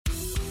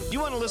You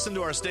want to listen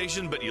to our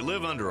station, but you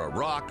live under a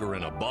rock or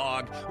in a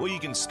bog? Well, you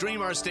can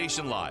stream our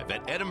station live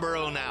at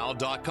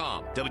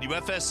edinburghnow.com.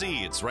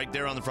 WFSC, it's right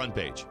there on the front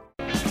page.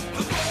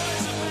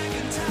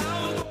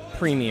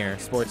 Premier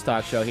sports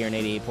talk show here on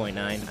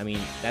 88.9. I mean,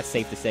 that's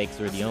safe to say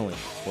because we're the only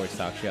sports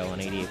talk show on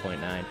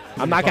 88.9.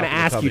 I'm not going to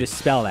ask you to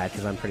spell that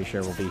because I'm pretty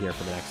sure we'll be here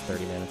for the next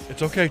 30 minutes.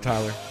 It's okay,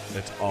 Tyler.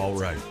 It's all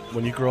right.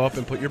 When you grow up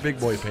and put your big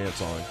boy pants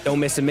on.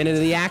 Don't miss a minute of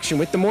the action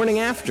with The Morning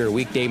After,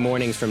 weekday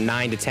mornings from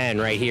 9 to 10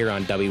 right here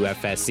on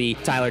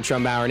WFSC. Tyler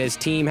Trumbauer and his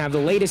team have the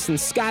latest in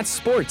Scott's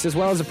sports as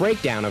well as a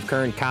breakdown of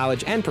current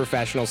college and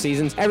professional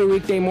seasons every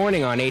weekday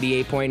morning on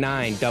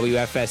 88.9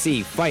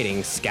 WFSC,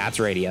 fighting Scott's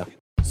Radio.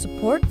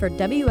 Support for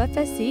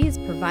WFSC is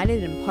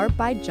provided in part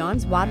by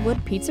John's Wadwood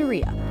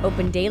Pizzeria,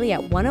 open daily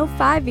at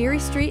 105 Erie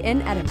Street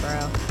in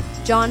Edinburgh.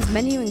 John's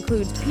menu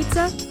includes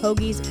pizza,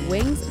 hoagies,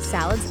 wings,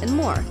 salads, and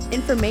more.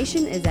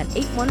 Information is at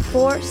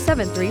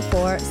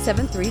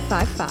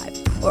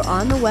 814-734-7355 or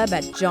on the web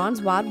at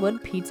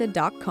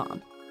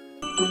johnswadwoodpizza.com.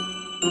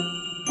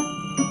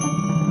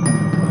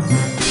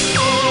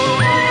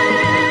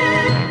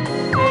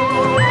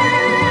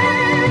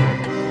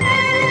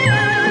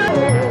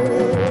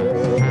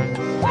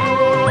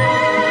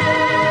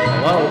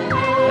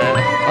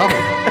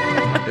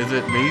 Is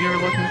it me you're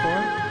looking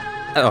for?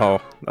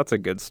 Oh, that's a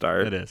good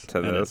start It is. to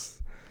It this.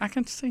 is. I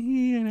can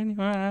see it in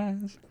your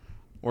eyes.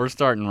 We're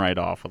starting right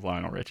off with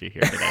Lionel Richie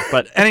here today.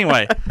 But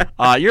anyway,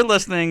 you're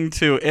listening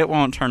to It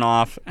Won't Turn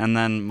Off and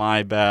then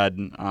my bad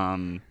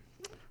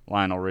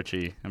Lionel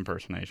Richie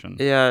impersonation.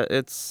 Yeah,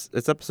 it's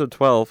episode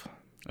 12.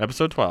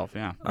 Episode 12,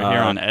 yeah. We're here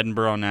on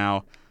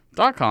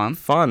edinburghnow.com.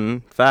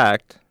 Fun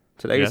fact,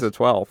 today Yes. is the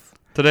 12th.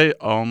 Today,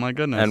 oh my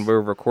goodness. And we're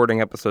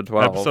recording episode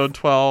 12. Episode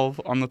 12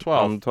 on the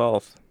 12th. On the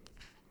 12th.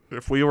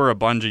 If we were a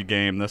Bungie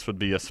game, this would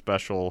be a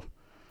special,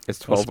 It's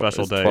 12,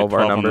 special is day. 12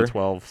 our number? on the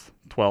 12th.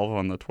 12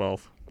 on the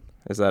 12th.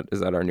 Is that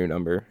our new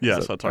number?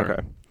 Yes, Is that's it? our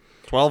Okay.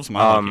 12's my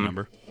lucky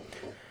number.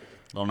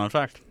 Little known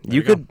fact. There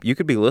You go.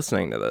 could be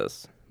listening to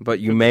this, but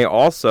you may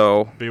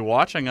also be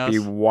watching us. be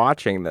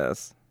watching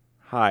this.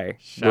 Hi.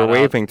 Shout We're out-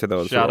 waving to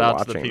those who Shout are out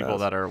watching to the people this.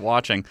 that are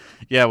watching.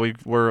 Yeah,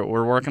 we're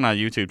working on a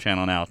YouTube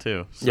channel now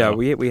too. So. Yeah,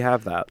 we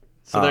have that.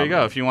 So there you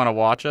go. If you want to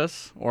watch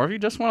us, or if you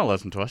just want to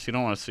listen to us, you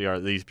don't want to see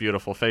these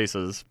beautiful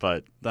faces.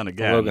 But then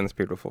again, Logan's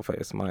beautiful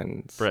face.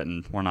 Mine's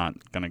Britain. We're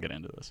not gonna get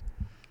into this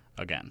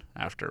again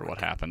after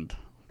what happened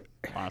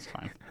last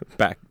time.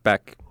 back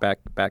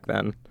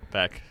then.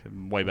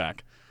 Way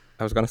back.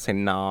 I was gonna say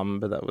nom,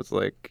 but that was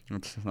like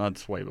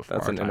That's way before.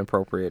 that's our an time.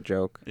 inappropriate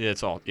joke.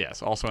 It's also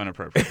an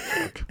inappropriate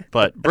joke.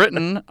 But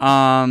Britain,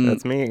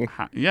 That's me.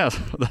 Yes,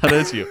 that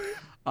is you.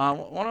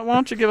 Why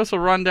don't you give us a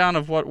rundown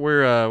of what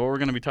we're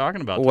going to be talking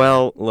about today?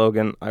 Well,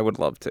 Logan, I would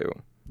love to.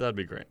 That'd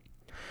be great.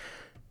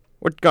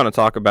 We're going to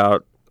talk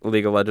about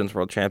League of Legends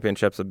World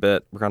Championships a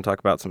bit. We're going to talk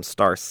about some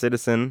Star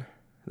Citizen,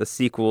 the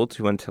sequel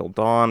to Until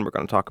Dawn. We're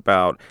going to talk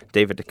about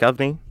David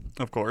Duchovny.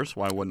 Of course,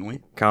 why wouldn't we?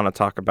 Kind of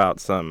talk about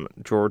some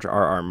George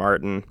R.R.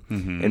 Martin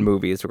in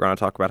movies. We're going to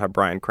talk about how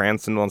Bryan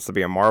Cranston wants to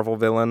be a Marvel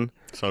villain.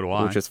 So do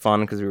I. Which is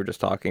fun because we were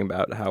just talking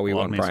about how we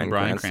Love want me some Bryan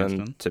Bryan Cranston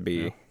Cranston. to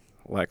be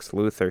Lex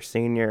Luthor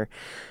Sr.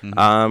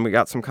 We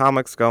got some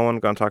comics going.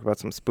 We're going to talk about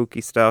some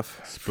spooky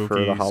stuff for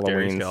Spooky, the scary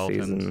Halloween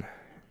skeletons. season.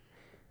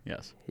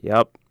 Yes.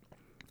 Yep.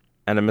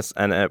 And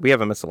we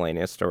have a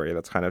miscellaneous story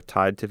that's kind of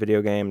tied to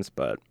video games,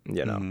 but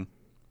you know,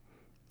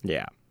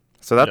 yeah.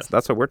 So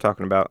that's what we're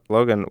talking about,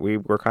 Logan. We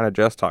were kind of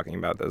just talking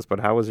about this,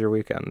 but how was your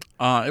weekend?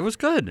 It was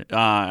good.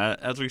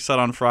 As we said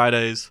on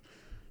Friday's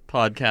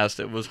podcast,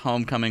 it was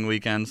homecoming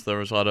weekend, so there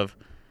was a lot of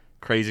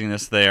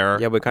craziness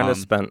there. Yeah, we kind of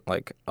spent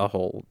like a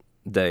whole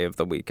day of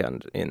the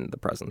weekend in the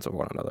presence of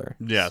one another.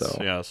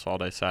 Yes, all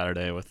day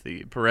Saturday with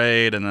the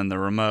parade, and then the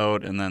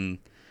remote, and then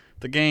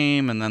the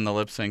game, and then the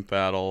lip sync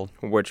battle,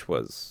 which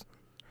was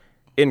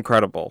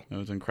incredible. It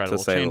was incredible.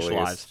 To say Changed the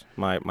least.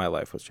 lives. My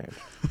life was changed.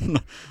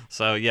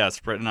 So yes,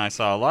 Britt and I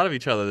saw a lot of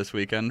each other this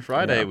weekend.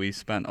 Friday we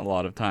spent a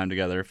lot of time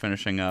together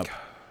finishing up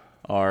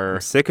our.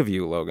 I'm sick of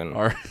you, Logan.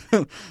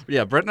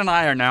 Yeah, Britt and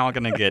I are now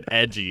going to get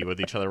edgy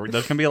with each other.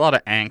 There's going to be a lot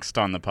of angst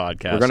on the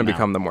podcast. We're going to now.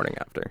 become the morning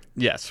after.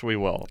 Yes, we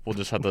will. We'll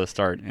just have to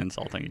start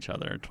insulting each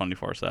other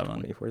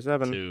 24/7.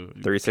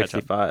 24/7.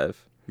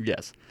 365.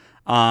 Yes.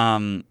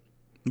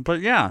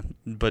 But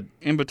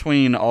in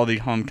between all the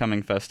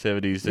homecoming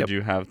festivities, did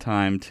you have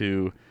time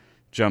to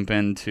jump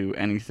into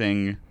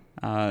anything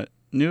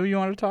new you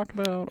want to talk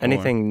about?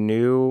 Anything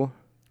new?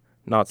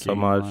 Not so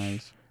much.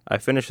 Game-wise? I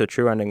finished the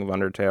true ending of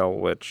Undertale,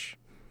 which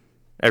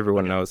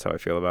everyone knows how I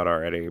feel about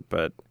already,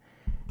 but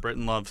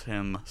Britton loves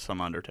him some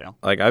Undertale.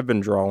 like I've been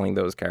drawing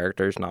those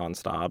characters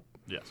nonstop.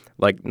 Yes.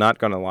 Like, not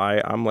gonna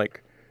lie, I'm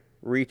like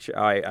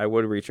I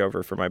would reach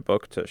over for my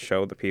book to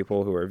show the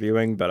people who are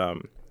viewing, but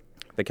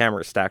the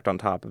camera is stacked on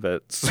top of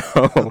it,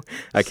 so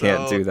I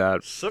can't do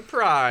that.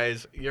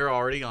 Surprise, you're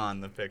already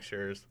on the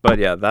pictures. But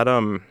yeah,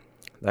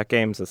 that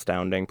game's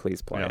astounding.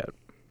 Please play it.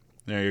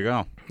 There you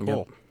go.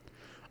 Cool.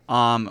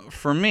 Yep.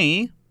 For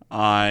me,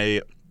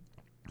 pretty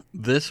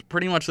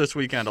much this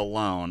weekend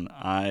alone,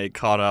 I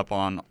caught up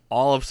on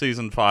all of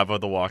season 5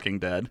 of The Walking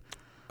Dead.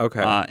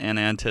 Okay. in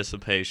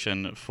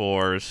anticipation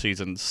for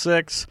season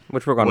 6,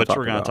 which we're going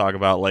to talk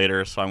about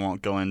later, so I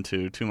won't go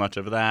into too much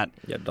of that.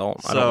 Yeah, I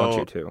don't want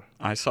you to.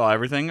 I saw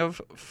everything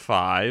of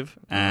 5,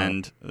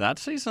 and that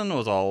season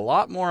was a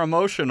lot more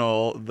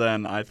emotional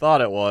than I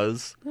thought it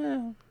was.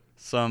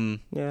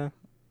 Yeah.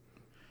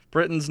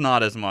 Britain's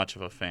not as much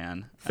of a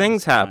fan.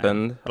 Things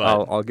happened. But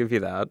I'll give you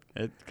that.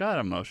 it got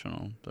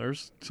emotional.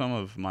 There's some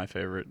of my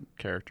favorite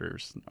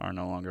characters are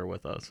no longer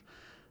with us.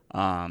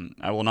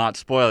 I will not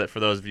spoil it for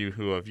those of you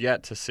who have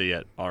yet to see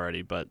it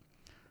already, but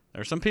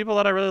there's some people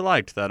that I really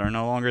liked that are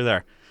no longer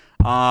there.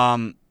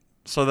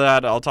 So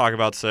that I'll talk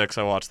about 6.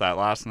 I watched that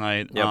last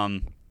night.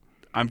 Yep.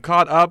 I'm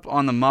caught up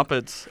on the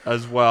Muppets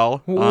as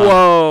well.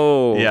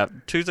 Whoa. Yeah,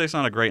 Tuesday's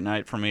not a great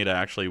night for me to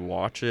actually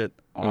watch it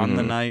on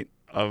the night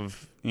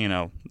of,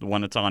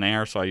 when it's on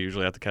air, so I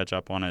usually have to catch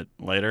up on it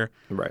later.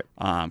 Right.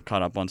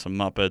 Caught up on some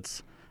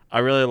Muppets. I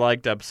really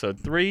liked episode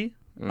 3,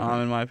 in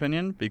my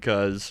opinion,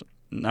 because,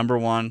 number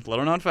 1,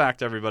 little known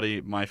fact, everybody,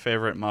 my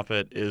favorite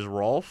Muppet is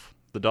Rolf,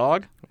 the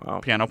dog. Wow.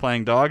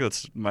 Piano-playing dog.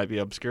 That might be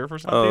obscure for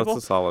some Oh, people.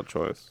 that's a solid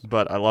choice.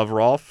 But I love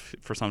Rolf.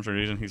 For some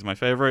reason, he's my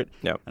favorite.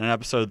 Yep. And in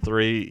episode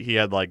 3, he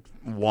had like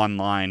one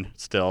line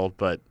still,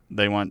 but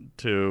they went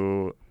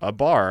to a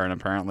bar, and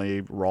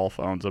apparently Rolf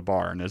owns a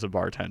bar and is a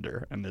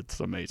bartender, and it's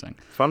amazing.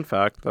 Fun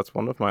fact, that's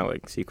one of my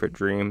secret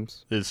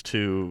dreams. Is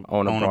to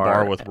Own a a bar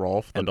bar with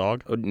Rolf, the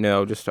dog?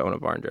 No, just to own a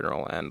bar in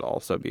general and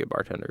also be a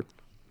bartender.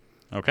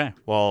 Okay.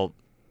 Well,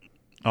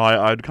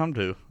 I'd come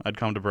to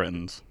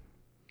Britain's.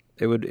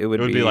 It would It would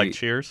be like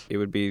Cheers? It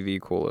would be the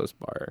coolest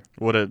bar.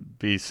 Would it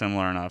be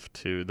similar enough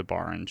to the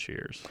bar in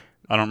Cheers?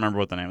 I don't remember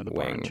what the name of the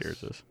bar in Wings.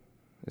 Cheers is.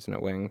 Isn't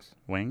it Wings?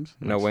 Wings?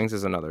 No, Yes. Wings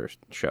is another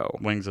show.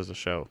 Wings is a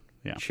show.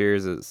 Yeah.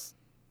 Cheers is...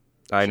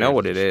 I know Cheers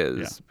what it is-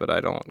 is, but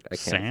I can't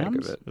Sam's? think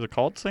of it. Is it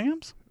called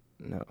Sam's?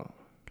 No,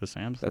 Because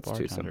Sam's that's the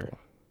too bartender. simple.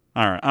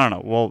 All right. I don't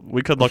know. Well,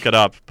 we could look it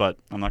up, but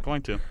I'm not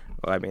going to.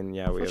 Well, I mean,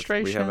 yeah, we have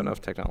Frustration.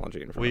 enough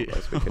technology in front We of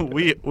us. Could do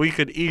it. we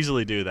could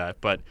easily do that,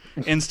 but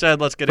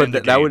instead, let's get But into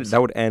that games.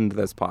 would end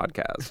this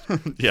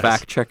podcast. Yes.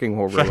 Fact checking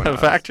will ruin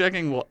us. Fact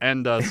checking will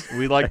end us.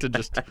 We like to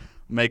just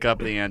make up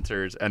the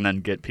answers and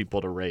then get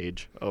people to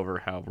rage over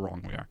how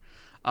wrong we are.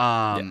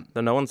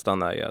 No one's done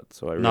that yet,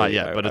 so Not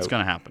yet, but it's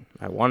going to happen.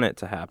 I want it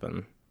to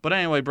happen. But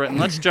anyway, Britton,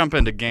 let's jump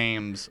into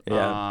games.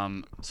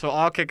 Yeah. So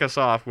I'll kick us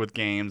off with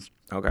games.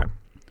 Okay.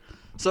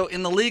 So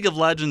in the League of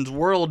Legends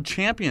World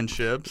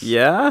Championships,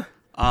 Yeah.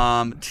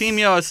 Team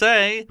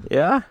USA,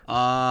 Yeah.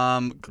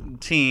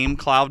 team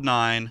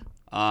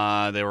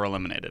Cloud9, they were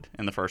eliminated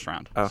in the first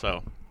round. Oh.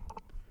 So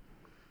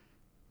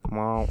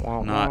Not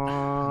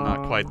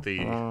not quite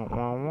the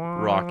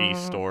Rocky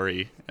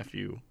story, if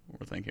you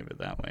were thinking of it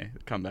that way.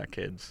 Comeback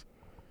Kids.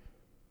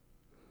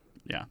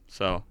 Yeah.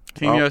 So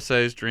Team Well,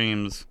 USA's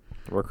dreams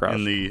We're crushed.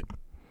 in the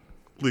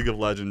League of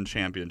Legends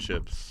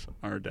Championships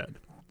are dead.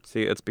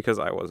 See, it's because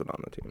I wasn't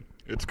on the team.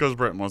 It's because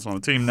Britain was on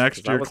the team. Next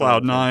 'Cause I year, was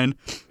on the Cloud9,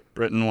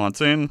 Britain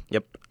wants in.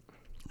 Yep.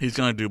 He's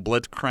going to do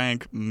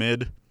Blitzcrank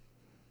mid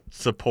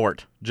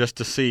support just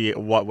to see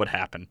what would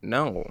happen.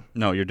 No.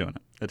 No, you're doing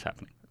it. It's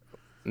happening.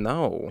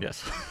 No.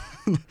 Yes.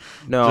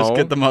 No. Just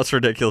get the most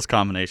ridiculous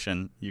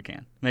combination you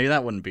can. Maybe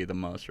that wouldn't be the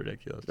most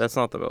ridiculous. That's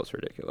not the most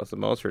ridiculous. The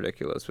most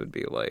ridiculous would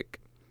be like...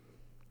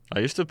 I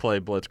used to play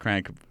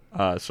Blitzcrank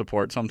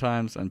support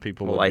sometimes, and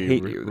people Well, would I be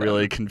hate you then.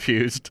 really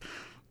confused.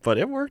 But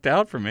it worked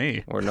out for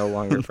me. We're no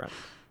longer friends.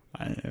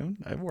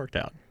 It worked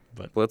out.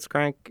 But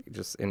Blitzcrank,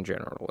 just in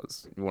general,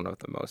 is one of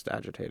the most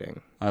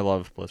agitating. I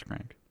love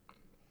Blitzcrank.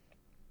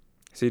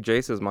 See,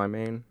 Jace is my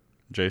main.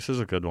 Jace is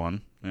a good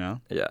one. Yeah.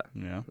 Yeah.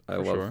 Yeah. I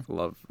for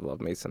love sure.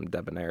 love me some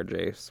Debonair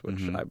Jace,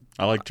 which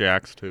I like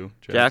Jax too.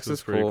 Jax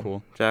is pretty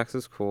cool. Jax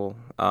is cool.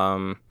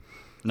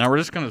 Now we're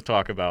just going to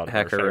talk about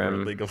our favorite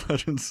Hecarim. League of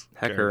Legends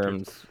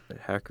characters.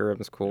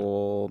 Hecarim's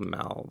cool.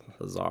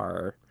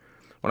 Malzahar.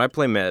 When I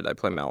play mid, I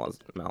play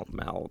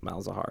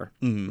Malzahar.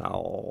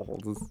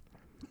 Mhm.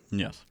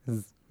 Yes.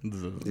 You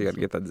got to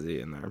get that Z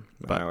in there.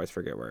 But- I always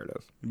forget where it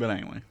is. But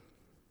anyway,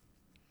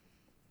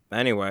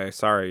 Anyway,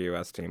 sorry,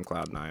 U.S. team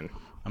Cloud9.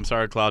 I'm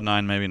sorry,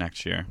 Cloud9. Maybe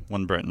next year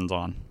when Britain's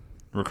on,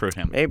 recruit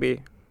him.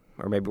 Maybe,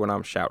 or maybe when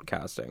I'm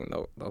shoutcasting,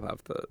 they'll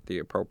have the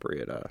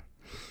appropriate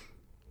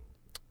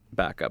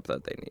backup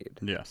that they need.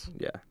 Yes.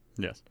 Yeah.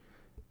 Yes.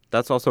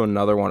 That's also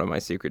another one of my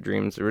secret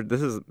dreams.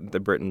 This is the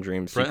Britain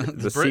Dream secret,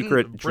 the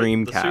secret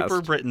Dreamcast. The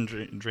Super Britain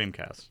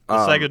Dreamcast.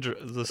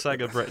 The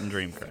Sega Britain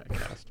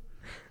Dreamcast.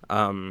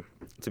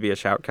 To be a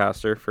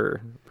shoutcaster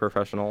for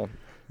professional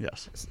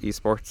Yes.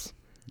 esports,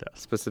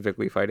 Yes.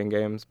 specifically fighting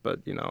games. But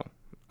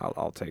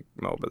I'll take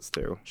MOBAs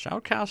too.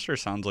 Shoutcaster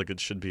sounds like it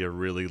should be a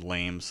really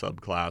lame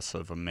subclass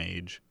of a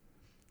mage.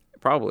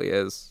 It probably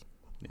is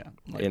Yeah.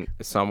 Like, in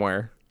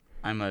somewhere.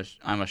 I'm a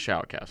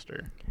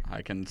shoutcaster.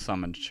 I can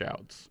summon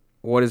shouts.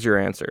 What is your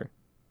answer?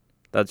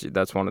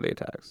 That's one of the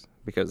attacks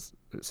because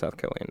Seth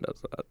Killian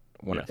does that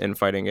Yes. in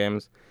fighting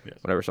games. Yes.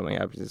 Whenever something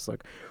happens, it's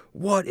like,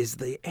 what is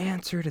the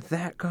answer to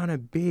that gonna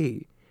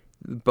be?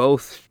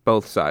 Both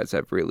sides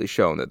have really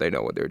shown that they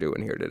know what they're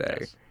doing here today.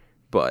 Yes.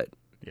 But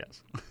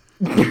Yes.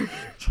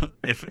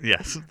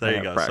 Yes, there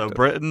you go. Practice. So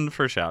Britain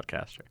for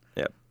Shoutcaster.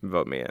 Yep,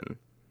 vote me in.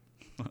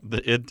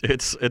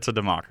 It's a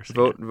democracy.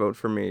 Vote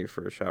for me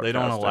for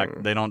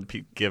Shoutcasting. They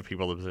don't give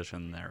people the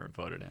position they're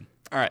voted in.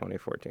 All right.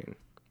 2014.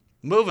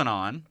 Moving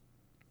on.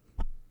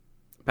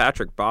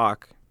 Patrick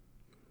Bach,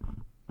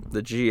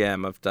 the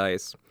GM of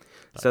DICE,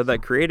 said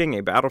that creating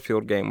a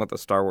Battlefield game with a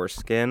Star Wars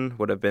skin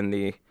would have been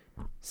the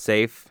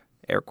safe,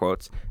 air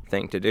quotes,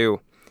 thing to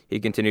do. He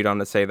continued on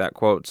to say that,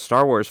 quote,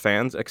 Star Wars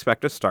fans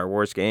expect a Star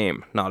Wars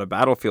game, not a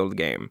Battlefield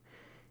game.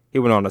 He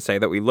went on to say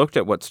that we looked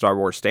at what Star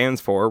Wars stands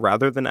for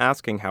rather than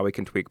asking how we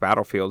can tweak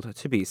Battlefield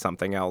to be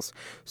something else.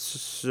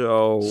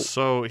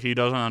 So he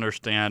doesn't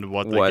understand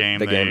what the game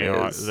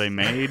they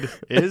made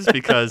is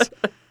because,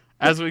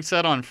 as we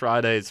said on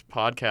Friday's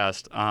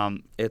podcast,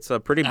 it's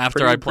a pretty.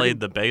 After I played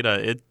the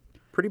beta,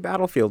 pretty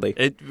Battlefield-y.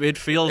 It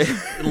feels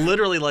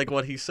literally like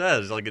what he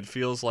says. Like it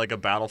feels like a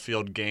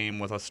Battlefield game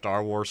with a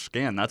Star Wars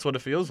skin. That's what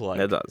it feels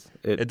like. It does.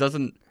 It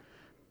doesn't.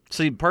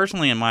 See,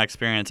 personally, in my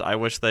experience, I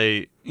wish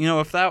they,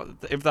 if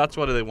that's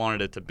what they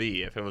wanted it to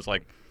be, if it was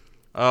like,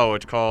 oh,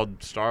 it's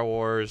called Star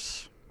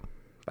Wars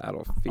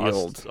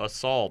Battlefield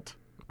Assault,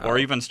 or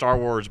even Star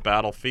Wars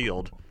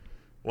Battlefield,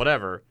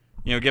 whatever,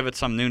 give it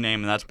some new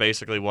name, and that's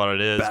basically what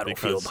it is.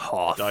 Battlefield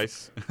Hoth.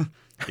 DICE,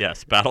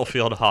 yes,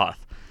 Battlefield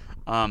Hoth.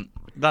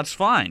 That's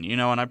fine,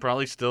 and I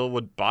probably still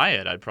would buy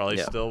it. I probably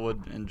still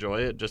would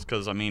enjoy it, just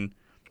because,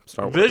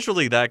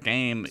 visually that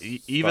game,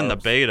 even the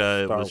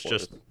beta, was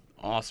just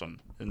awesome.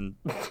 And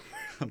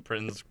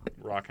Britain's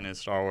rocking his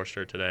Star Wars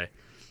shirt today.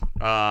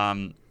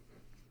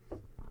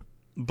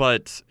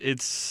 But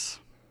it's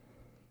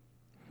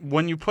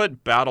when you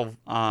put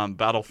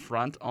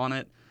Battlefront on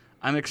it,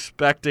 I'm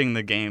expecting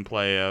the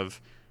gameplay of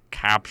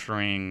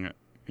capturing,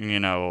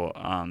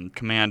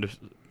 command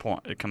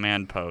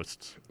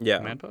posts. Yeah.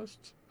 Command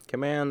posts?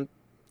 Command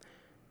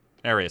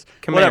areas.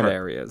 Command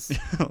areas.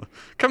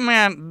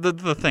 Command the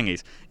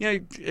thingies.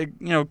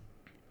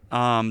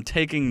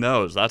 Taking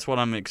those. That's what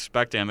I'm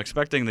expecting. I'm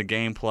expecting the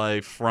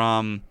gameplay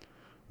from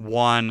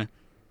 1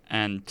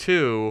 and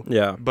 2.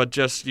 Yeah. But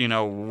just,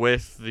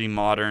 with the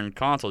modern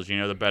consoles,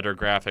 the better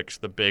graphics,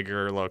 the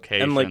bigger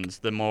locations,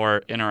 the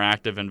more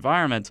interactive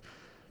environments.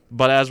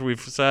 But as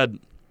we've said,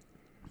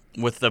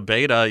 with the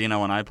beta,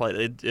 when I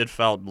played, it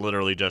felt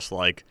literally just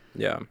like,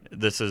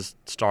 this is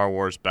Star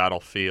Wars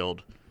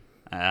Battlefield,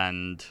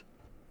 and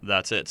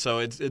that's it. So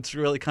it's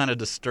really kind of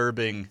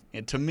disturbing,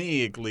 to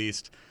me at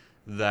least,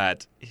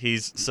 that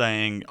he's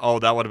saying, oh,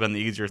 that would have been the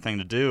easier thing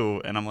to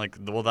do. And I'm like,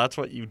 well, that's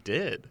what you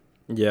did.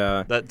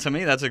 Yeah. To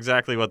me, that's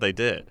exactly what they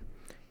did.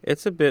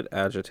 It's a bit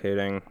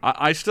agitating.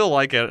 I still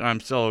like it, and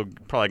I'm still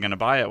probably going to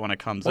buy it when it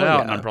comes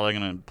out, and I'm probably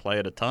going to play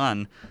it a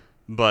ton.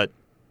 But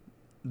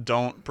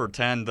don't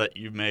pretend that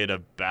you made a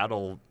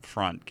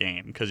Battlefront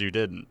game, because you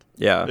didn't.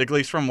 Yeah. At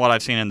least from what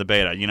I've seen in the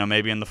beta.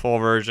 Maybe in the full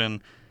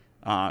version,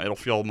 it'll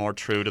feel more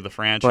true to the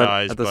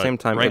franchise, but at the same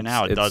time, right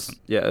now it doesn't.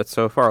 Yeah, it's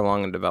so far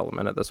along in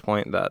development at this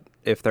point that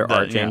if there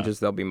are changes,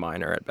 they'll be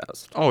minor at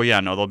best. Oh, yeah,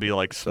 no, there'll be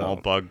small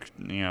bug,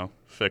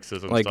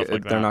 fixes and stuff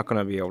like that. They're not going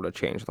to be able to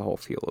change the whole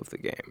feel of the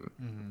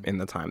game in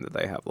the time that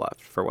they have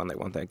left for when they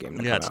want that game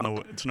to come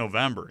out. It's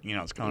November.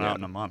 It's coming out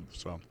in a month,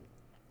 so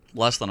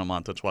less than a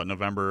month. It's what,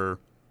 November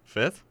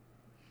 5th?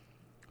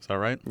 Is that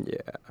right? Yeah.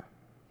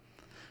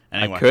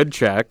 Anyway, I could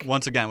check.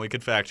 Once again, we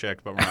could fact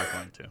check, but we're not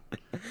going to.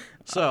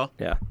 So,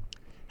 yeah.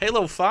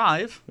 Halo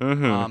 5,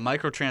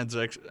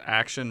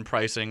 microtransaction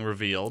pricing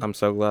revealed. I'm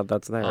so glad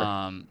that's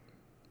there.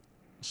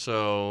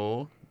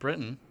 So,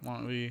 Britton, why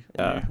don't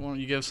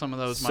you give some of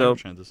those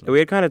microtransactions? We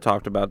had kind of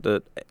talked about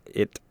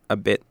it a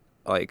bit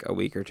like a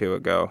week or two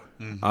ago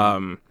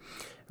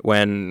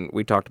when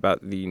we talked about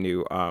the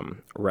new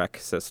rec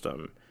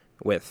system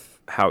with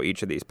how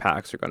each of these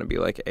packs are going to be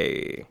like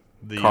a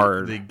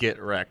card. The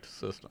get wrecked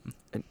system.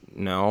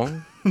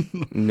 No.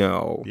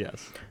 No.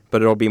 Yes.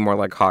 But it'll be more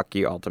like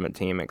Hockey, Ultimate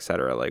Team,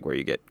 etc., like where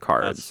you get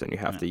cards and you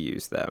have to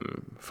use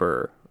them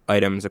for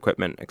items,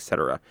 equipment,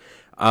 etc.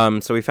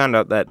 So we found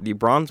out that the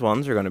bronze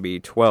ones are going to be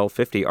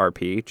 1250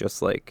 RP,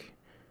 just like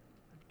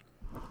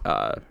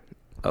a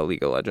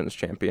League of Legends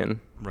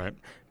champion. Right.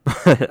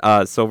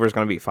 But silver is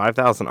going to be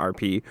 5,000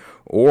 RP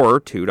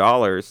or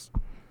 $2.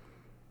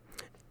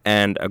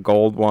 And a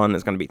gold one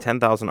is going to be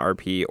 10,000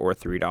 RP or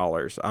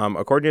 $3.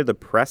 According to the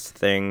press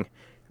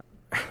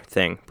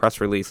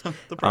press release,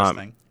 the press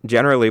thing.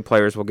 Generally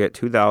players will get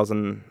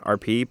 2,000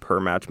 RP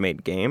per match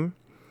made game.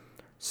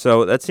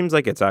 So that seems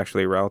like it's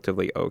actually a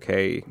relatively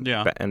okay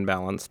and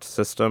balanced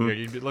system. Yeah,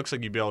 it looks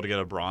like you'd be able to get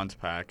a bronze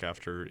pack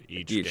after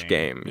each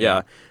game.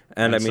 Yeah.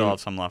 And I mean, still have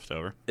some left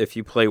over. If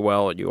you play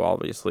well, you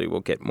obviously will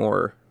get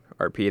more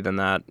RP than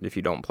that. If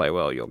you don't play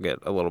well, you'll get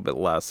a little bit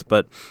less.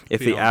 But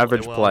if the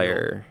average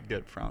player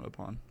get frowned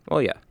upon.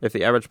 Well, yeah. If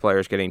the average player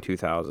is getting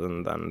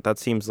 2,000, then that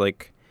seems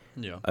like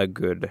a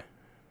good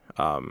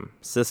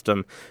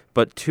system.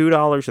 But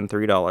 $2 and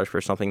 $3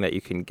 for something that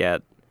you can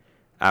get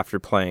after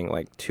playing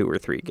like 2 or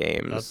 3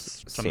 games.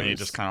 That's to me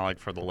just kind of like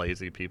for the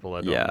lazy people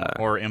that don't,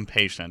 or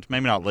impatient.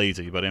 Maybe not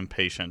lazy, but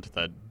impatient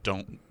that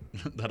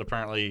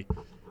apparently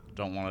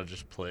don't want to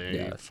just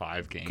play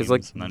 5 games 'Cause,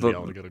 like, and then be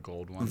able to get a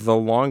gold one. The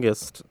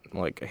longest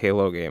like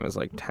Halo game is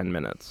like 10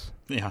 minutes.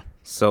 Yeah.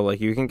 So like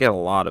you can get a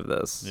lot of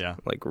this Yeah.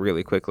 like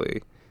really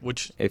quickly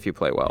Which, if you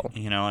play well.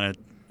 and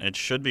it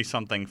should be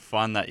something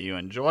fun that you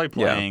enjoy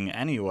playing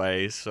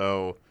anyway,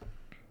 so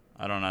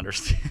I don't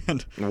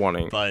understand.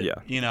 But,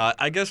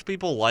 I guess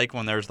people like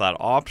when there's that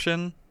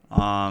option.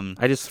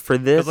 I just, for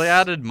this... Because they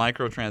added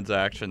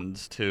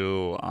microtransactions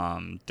to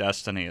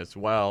Destiny as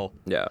well.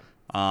 Yeah.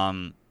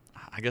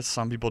 I guess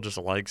some people just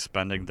like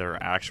spending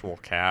their actual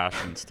cash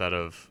instead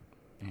of,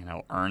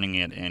 earning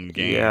it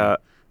in-game. Yeah.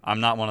 I'm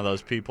not one of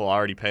those people. I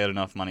already paid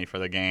enough money for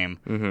the game.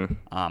 Mm-hmm.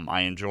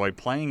 I enjoy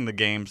playing the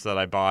games that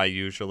I buy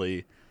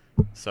usually,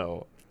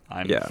 so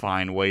I'm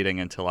fine waiting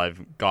until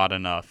I've got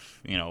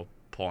enough,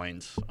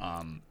 points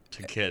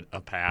to get a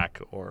pack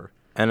or...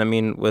 And I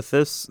mean, with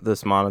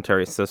this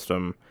monetary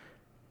system,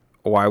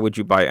 why would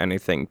you buy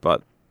anything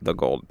but the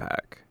gold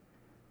pack?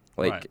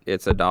 Like,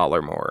 it's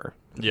 $1 more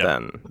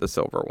than the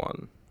silver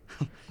one.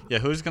 Yeah,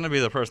 who's going to be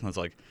the person that's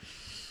like,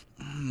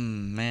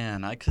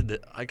 man, I could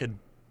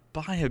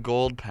buy a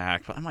gold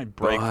pack, but I might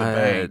break the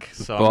bank,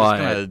 so I'm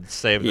just going to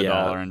save the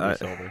 $1 and do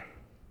silver.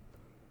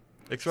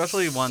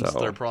 Especially once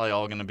they're probably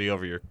all going to be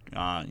over your,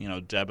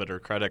 debit or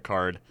credit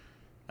card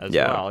as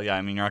well. Yeah,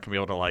 I mean, you're not going to be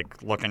able to,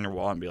 like, look in your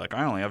wallet and be like,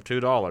 I only have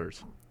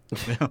 $2.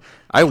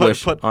 I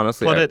wish,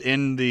 honestly. Put it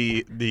in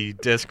the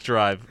disk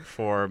drive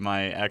for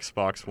my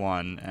Xbox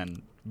One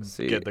and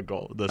get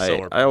the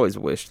silver. I always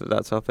wished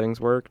that's how things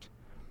worked.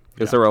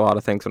 Because there were a lot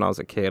of things when I was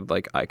a kid,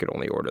 like, I could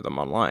only order them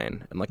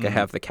online. And, like, I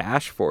have the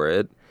cash for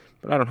it,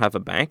 but I don't have a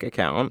bank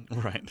account.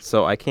 Right.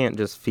 So I can't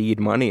just feed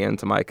money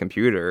into my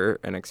computer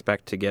and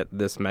expect to get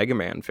this Mega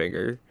Man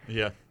figure.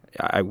 Yeah.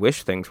 I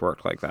wish things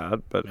worked like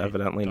that, but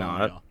evidently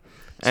not. Know.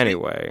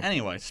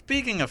 Anyway,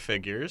 speaking of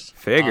figures.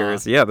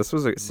 Yeah, this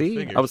was I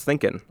was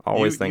thinking,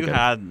 thinking.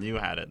 You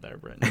had it there,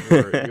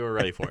 Britton. You were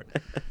ready for it.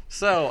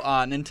 So,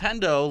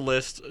 Nintendo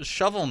lists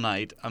Shovel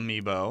Knight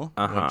amiibo,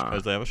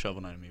 because they have a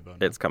Shovel Knight amiibo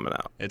now. It's coming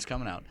out. It's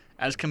coming out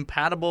as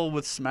compatible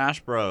with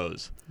Smash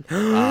Bros.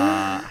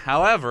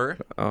 However,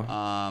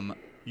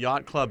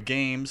 Yacht Club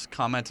Games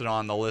commented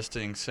on the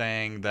listing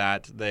saying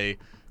that they,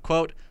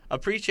 quote,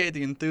 appreciate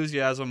the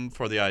enthusiasm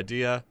for the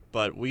idea,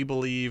 but we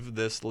believe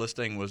this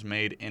listing was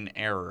made in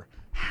error.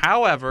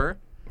 However,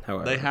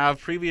 they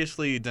have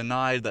previously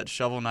denied that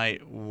Shovel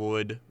Knight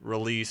would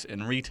release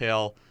in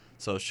retail.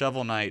 So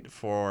Shovel Knight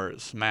for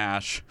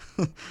Smash,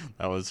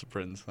 that was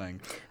Britton's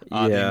thing. The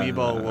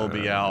amiibo will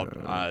be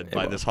out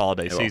by this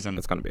holiday season.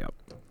 It's going to be out.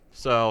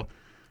 So,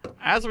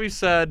 as we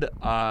said,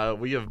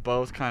 we have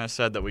both kind of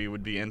said that we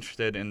would be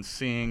interested in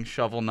seeing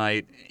Shovel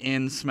Knight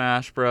in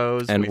Smash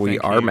Bros. And we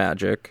are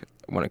Magic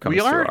when it comes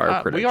to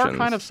our predictions. We are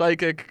kind of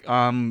psychic.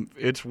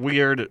 It's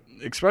weird,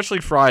 especially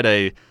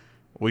Friday.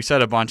 We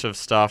said a bunch of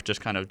stuff just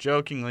kind of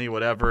jokingly,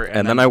 whatever.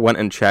 And then I went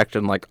and checked,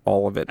 and like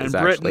all of it is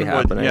actually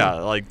happening.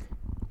 Like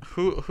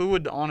who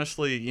would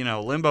honestly,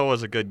 Limbo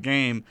was a good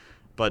game,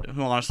 but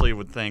who honestly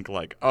would think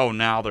like, oh,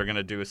 now they're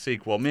gonna do a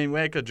sequel? Maybe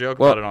make a joke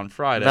about it on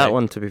Friday. That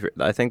one, to be fair,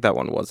 I think that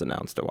one was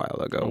announced a while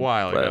ago.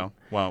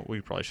 Well,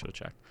 we probably should have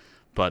checked.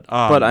 But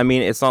I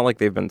mean, it's not like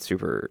they've been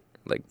super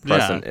like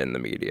present in the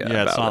media.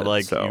 Yeah, it's not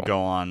like you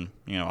go on,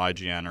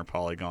 IGN or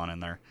Polygon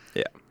and they're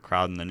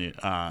crowding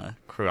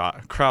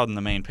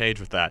the main page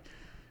with that.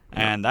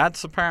 And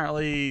that's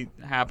apparently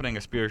happening,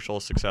 a spiritual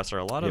successor.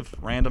 A lot of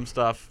random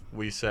stuff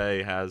we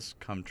say has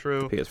come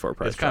true. PS4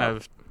 price It's kind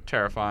of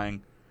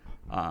terrifying.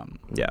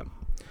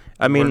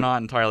 I mean, we're not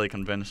entirely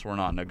convinced. We're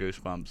not in a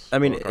Goosebumps. I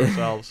mean,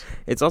 ourselves.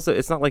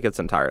 It's not like it's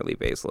entirely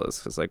baseless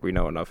because like we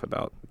know enough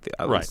about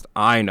at least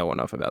I know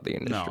enough about the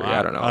industry.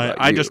 I don't know.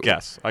 I just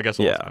guess. I guess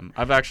all the time.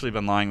 I've actually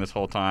been lying this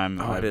whole time.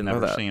 I've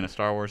never seen a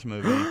Star Wars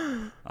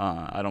movie.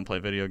 I don't play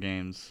video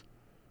games.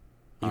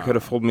 You could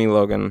have fooled me,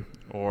 Logan.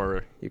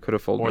 Or you could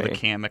have fooled me. Or the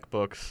Kamek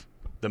books,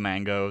 the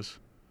mangoes.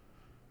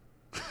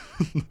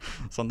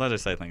 Sometimes I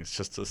say things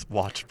just to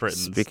watch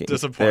Britain's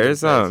disappointment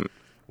face,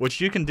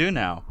 which you can do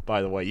now,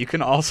 by the way. You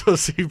can also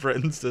see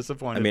Britain's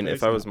disappointment. I mean, face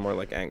if I was more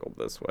like angled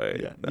this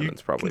way, then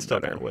it's probably still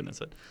better. Witness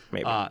it.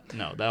 Maybe.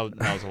 No, that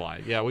was a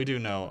lie. Yeah, we do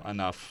know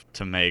enough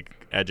to make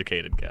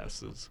educated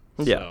guesses.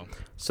 Yeah.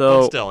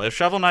 But still, if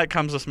Shovel Knight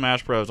comes to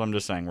Smash Bros., I'm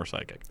just saying we're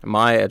psychic.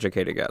 My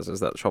educated guess is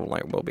that Shovel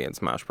Knight will be in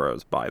Smash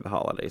Bros. By the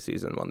holiday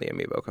season when the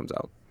amiibo comes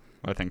out.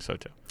 I think so,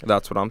 too.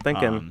 That's what I'm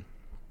thinking.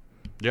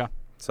 Yeah.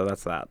 So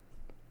that's that.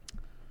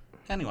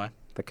 Anyway.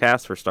 The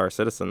cast for Star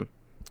Citizen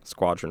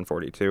Squadron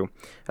 42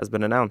 has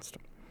been announced.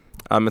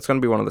 It's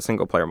going to be one of the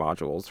single-player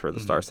modules for the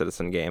Star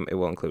Citizen game. It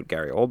will include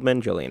Gary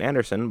Oldman, Gillian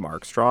Anderson,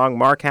 Mark Strong,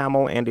 Mark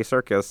Hamill, Andy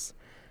Serkis,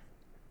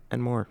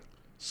 and more.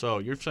 So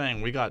you're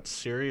saying we got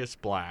Sirius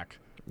Black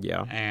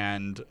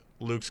and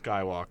Luke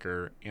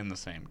Skywalker in the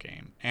same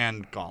game,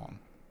 and Gollum.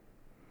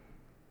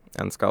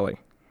 And Scully.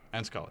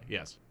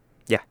 Yes.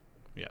 Yeah.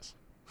 Yes.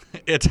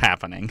 It's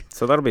happening.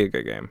 So that'll be a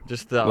good game.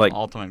 Just the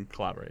ultimate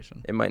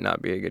collaboration. It might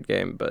not be a good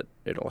game, but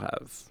it'll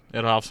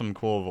have some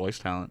cool voice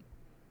talent.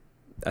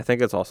 I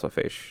think it's also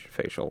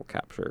facial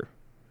capture.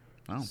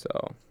 Oh.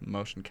 So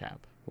motion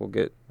cap. We'll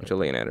get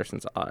Gillian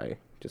Anderson's eye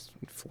just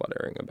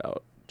fluttering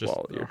about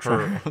while you're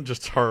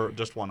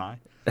just one eye.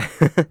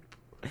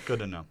 Good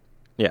to know.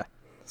 Yeah.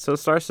 So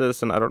Star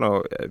Citizen, I don't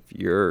know if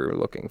you're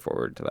looking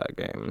forward to that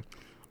game.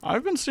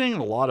 I've been seeing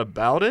a lot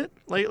about it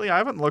lately. I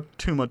haven't looked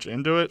too much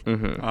into it,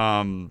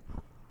 in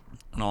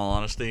all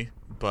honesty.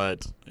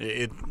 But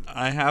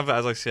I have,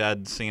 as I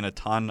said, seen a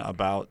ton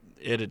about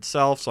it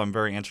itself, so I'm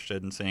very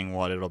interested in seeing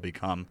what it'll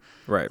become.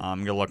 Right.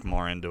 I'm going to look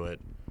more into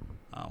it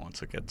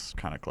once it gets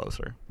kind of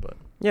closer. But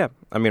yeah,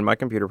 I mean, my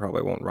computer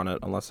probably won't run it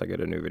unless I get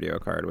a new video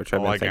card, which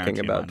I've been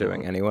thinking about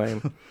doing anyway.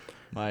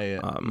 My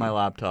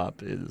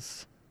laptop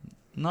is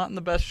not in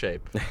the best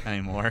shape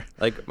anymore.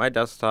 Like, my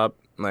desktop,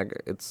 like,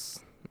 it's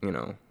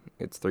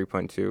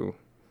 3.2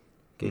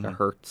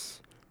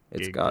 gigahertz.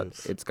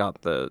 It's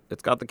got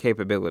the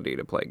capability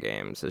to play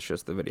games. It's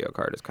just the video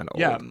card is kind of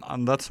old. Yeah,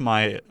 that's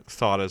my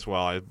thought as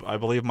well. I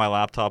believe my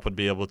laptop would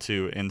be able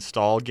to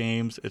install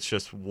games. It's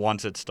just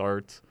once it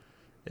starts,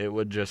 it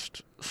would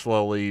just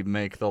slowly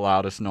make the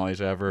loudest noise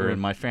ever,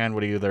 and my fan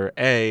would either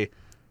A,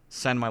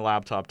 send my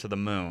laptop to the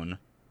moon.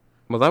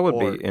 Well, that would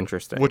be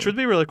interesting. Which would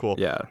be really cool.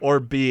 Yeah. Or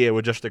B, it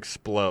would just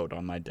explode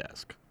on my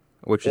desk.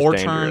 Which is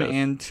dangerous. Or turn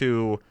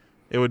into...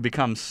 It would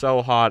become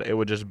so hot it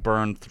would just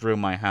burn through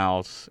my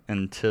house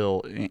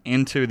into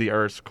the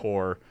Earth's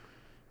core,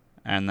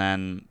 and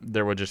then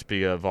there would just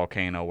be a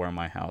volcano where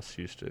my house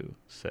used to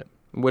sit.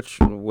 Which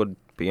would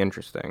be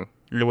interesting.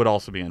 It would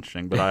also be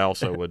interesting, but I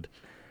also would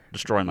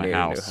destroy my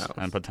house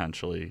and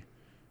potentially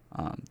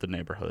the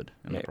neighborhood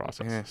in the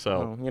process.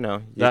 So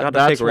well, you got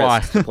to take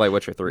risks to play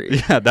Witcher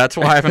 3. Yeah, that's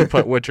why I haven't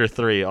put Witcher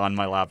 3 on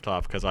my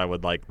laptop, because I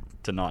would like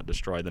to not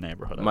destroy the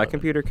neighborhood. My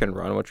computer can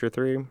run Witcher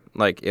 3.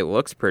 Like, it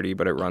looks pretty,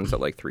 but it runs at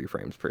like 3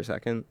 frames per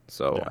second.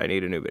 So I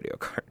need a new video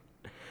card.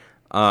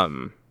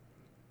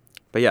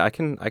 But yeah, I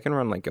can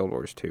run like Guild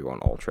Wars 2 on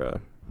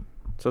Ultra.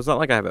 So it's not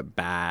like I have a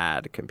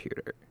bad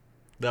computer.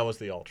 That was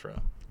the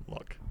Ultra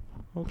look.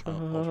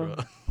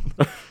 Ultra.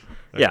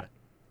 Yeah.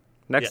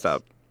 Next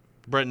up.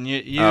 Britton,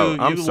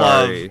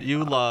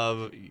 you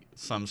love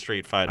some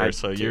Street Fighter,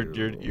 so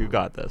you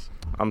got this.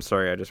 I'm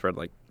sorry, I just read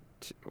like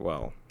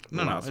last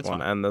one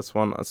fine. And this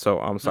one, so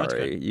I'm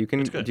sorry. No, you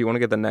can. Do you want to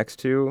get the next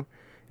two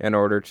in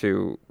order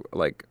to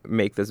like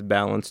make this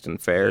balanced and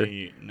fair?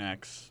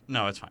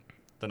 No, it's fine.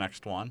 The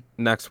next one.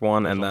 Next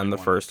one, and then the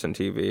first in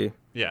TV.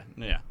 Yeah,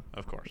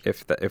 of course.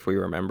 If we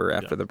remember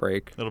after the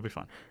break, it'll be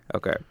fun.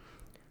 Okay.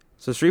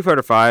 So Street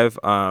Fighter V,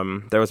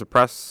 there was a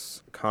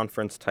press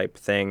conference type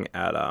thing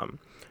at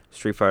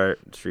Street Fighter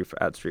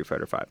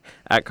V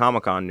at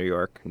Comic-Con, New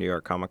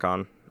York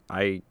Comic-Con.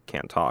 I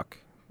can't talk.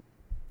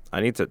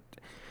 I need to.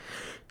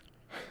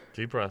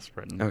 Deep breaths,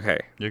 Britton. Okay.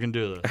 You can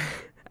do this.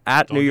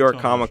 At New York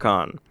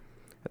Comic-Con,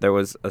 there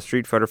was a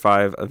Street Fighter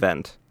V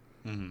event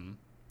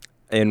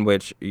in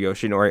which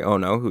Yoshinori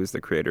Ono, who's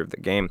the creator of the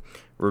game,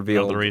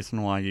 revealed... Another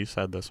reason why you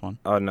said this one.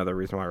 Another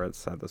reason why I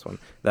said this one.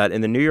 That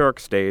in the New York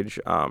stage,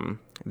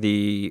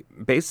 the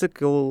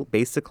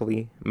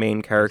basically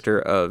main character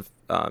of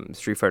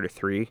Street Fighter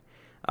 3,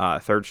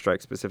 Third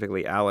Strike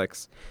specifically,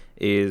 Alex,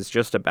 is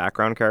just a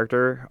background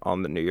character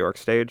on the New York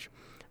stage.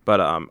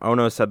 But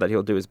Ono said that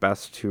he'll do his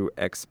best to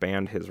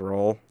expand his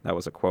role. That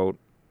was a quote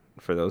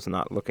for those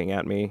not looking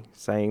at me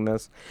saying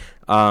this.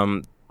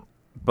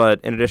 But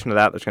in addition to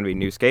that, there's going to be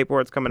new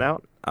skateboards coming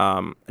out,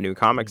 a new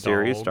comic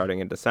series starting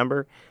in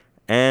December,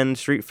 and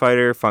Street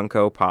Fighter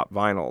Funko Pop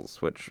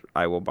vinyls, which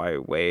I will buy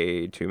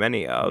way too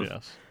many of.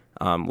 Yes.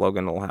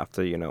 Logan will have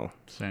to,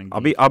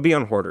 I'll be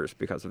on Hoarders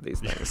because of these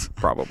things,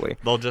 probably.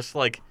 They'll just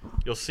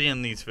you'll see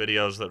in these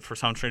videos that for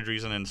some strange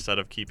reason, instead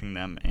of keeping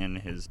them in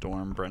his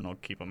dorm, Brent will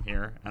keep them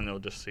here, and they'll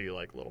just see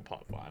little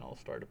pop vinyls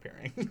start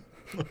appearing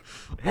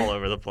all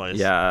over the place.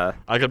 Yeah.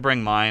 I could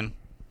bring mine.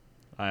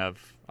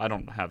 I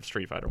don't have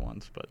Street Fighter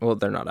ones, but well,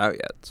 they're not out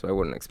yet, so I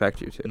wouldn't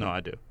expect you to. No,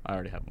 I do. I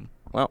already have them.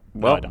 Well,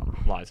 no, I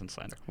don't. Lies and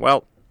slander.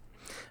 Well,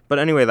 but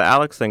anyway, the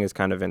Alex thing is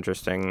kind of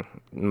interesting,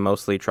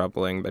 mostly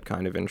troubling, but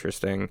kind of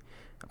interesting,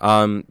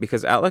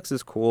 because Alex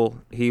is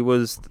cool. He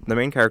was the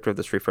main character of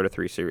the Street Fighter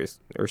 3 series,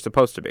 or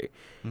supposed to be,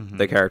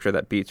 the character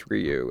that beats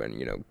Ryu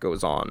and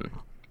goes on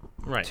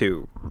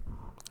to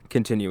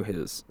continue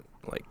his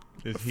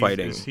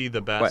fighting. Is he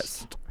the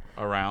best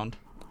around?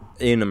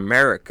 In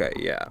America,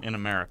 yeah. In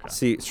America.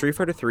 See, Street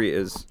Fighter 3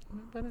 is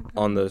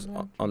on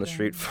the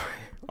street.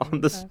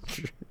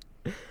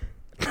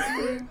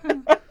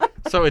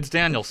 So it's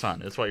Daniel's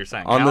son, is what you're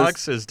saying.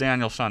 Alex is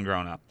Daniel's son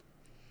grown up.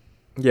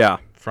 Yeah.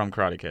 From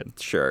Karate Kid.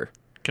 Sure.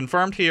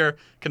 Confirmed here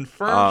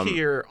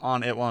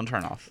on It Won't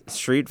Turn Off.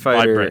 Street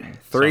Fighter 3,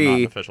 so not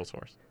an official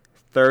source.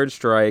 Third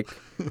Strike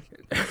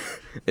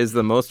is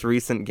the most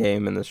recent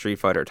game in the Street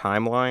Fighter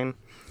timeline.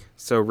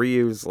 So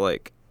Ryu's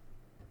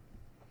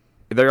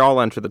they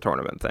all enter the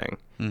tournament thing.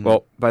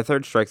 Well, by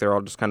Third Strike, they're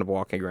all just kind of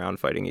walking around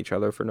fighting each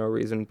other for no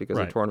reason because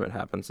the tournament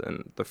happens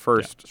in the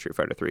first Street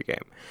Fighter 3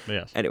 game.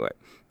 Yes. Anyway,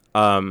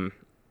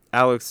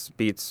 Alex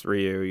beats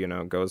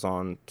Ryu, goes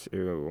on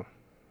to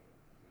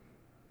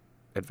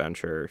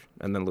adventure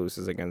and then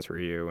loses against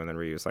Ryu, and then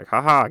Ryu's like,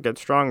 haha, get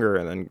stronger,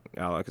 and then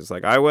Alex is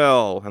like, I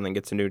will, and then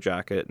gets a new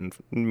jacket and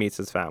meets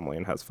his family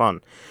and has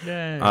fun.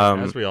 Yay,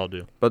 as we all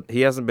do. But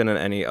he hasn't been in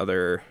any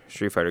other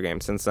Street Fighter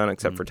game since then,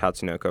 except for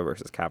Tatsunoko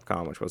versus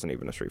Capcom, which wasn't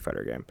even a Street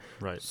Fighter game.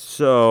 Right.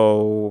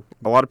 So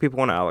a lot of people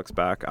want Alex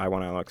back. I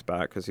want Alex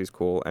back because he's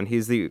cool, and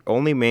he's the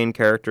only main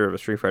character of a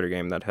Street Fighter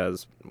game that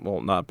has,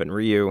 well, not been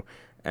Ryu,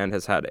 and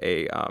has had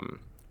a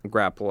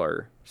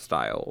grappler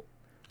style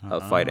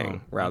of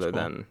fighting rather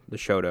than the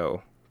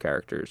Shoto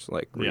characters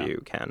like Ryu,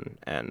 Ken,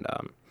 and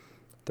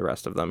the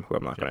rest of them, who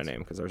I'm not going to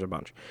name because there's a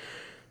bunch.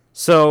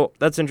 So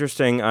that's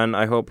interesting, and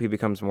I hope he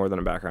becomes more than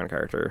a background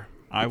character.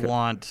 I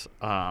want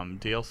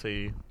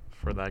DLC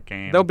for that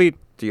game. There'll be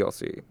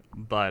DLC,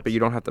 but you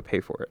don't have to pay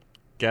for it.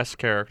 Guest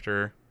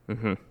character,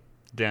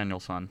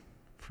 Daniel-san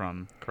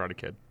from Karate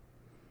Kid.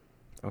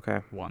 Okay.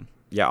 1.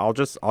 Yeah, I'll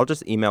just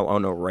email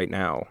Ono right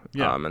now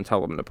and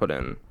tell him to put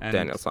in and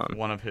Daniel-san.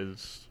 One of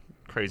his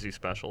crazy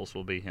specials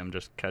will be him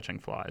just catching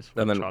flies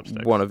with and then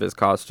chopsticks. One of his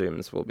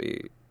costumes will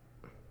be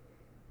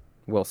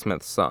Will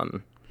Smith's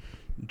son.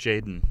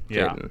 Jaden.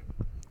 Yeah. Jaden.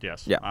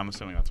 Yes. Yeah. I'm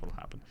assuming that's what'll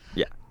happen.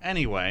 Yeah.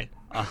 Anyway,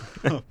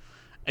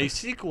 a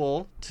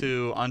sequel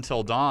to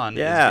Until Dawn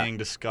is being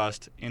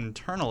discussed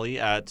internally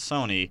at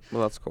Sony.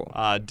 Well, that's cool.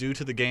 Due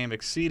to the game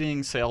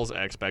exceeding sales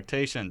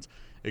expectations.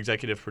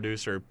 Executive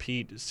producer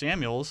Pete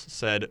Samuels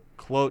said,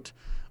 quote,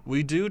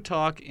 "We do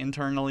talk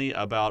internally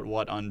about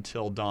what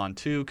Until Dawn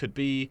 2 could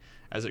be,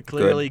 as it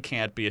clearly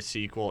can't be a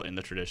sequel in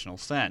the traditional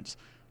sense,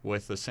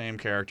 with the same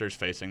characters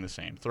facing the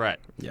same threat.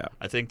 Yeah.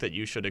 I think that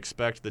you should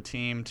expect the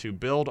team to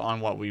build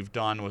on what we've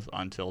done with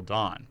Until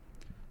Dawn."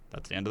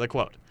 That's the end of the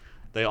quote.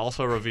 They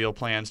also reveal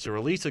plans to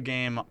release a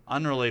game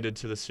unrelated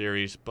to the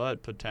series,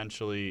 but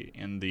potentially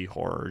in the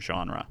horror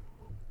genre.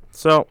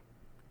 So,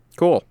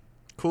 cool.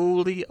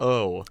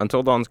 Coolio.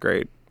 Until Dawn's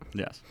great.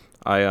 Yes.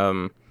 I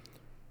don't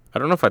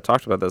know if I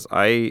talked about this.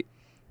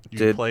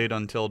 You played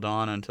Until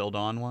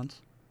Dawn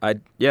once?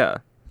 Yeah.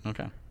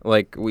 Okay.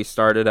 Like, we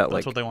started at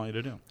That's what they want you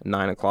to do.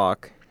 9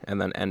 o'clock and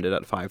then ended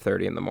at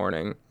 5:30 in the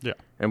morning. Yeah.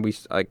 And we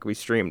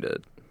streamed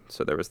it.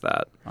 So there was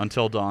that.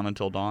 Until Dawn.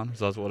 Is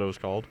that what it was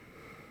called?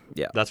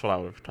 Yeah. That's what I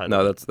would have titled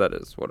No, it. that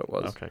is what it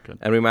was. Okay, good.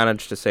 And we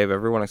managed to save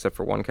everyone except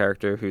for one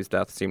character whose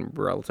death seemed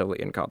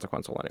relatively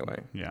inconsequential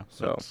anyway. Yeah.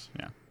 So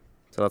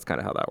that's kind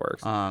of how that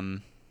works.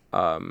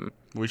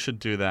 We should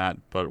do that,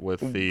 but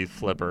with the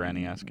Flipper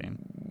NES game.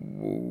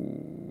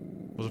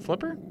 Was it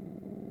Flipper?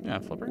 Yeah,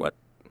 Flipper. What?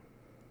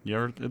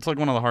 It's like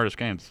one of the hardest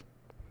games.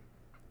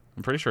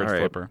 I'm pretty sure it's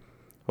Flipper.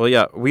 Well,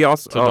 yeah, we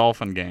also... It's a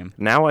dolphin game.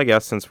 Now, I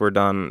guess, since we're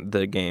done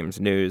the games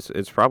news,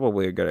 it's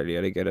probably a good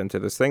idea to get into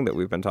this thing that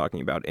we've been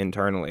talking about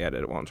internally at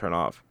It Won't Turn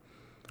Off.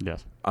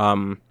 Yes.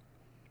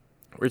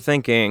 We're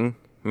thinking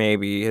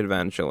maybe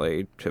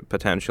eventually,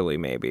 potentially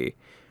maybe,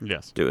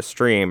 yes, do a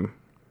stream.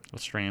 A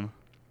stream.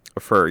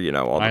 For,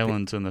 all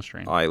islands in the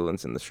stream.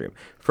 Islands in the stream.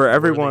 For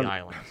everyone... the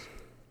islands?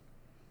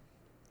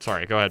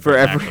 Sorry, go ahead. For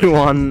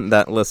everyone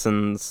that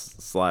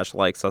listens /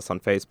 likes us on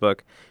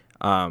Facebook,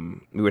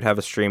 we would have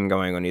a stream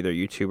going on either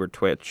YouTube or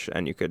Twitch,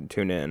 and you could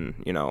tune in,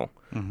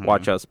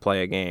 watch us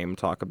play a game,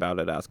 talk about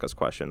it, ask us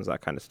questions,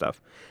 that kind of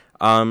stuff.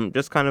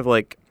 Just kind of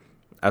like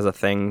as a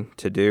thing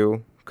to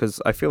do,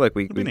 because I feel like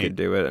we could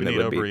do it, and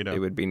it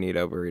would be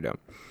Neato Burrito.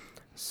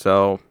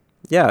 So,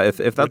 yeah, if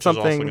that's Which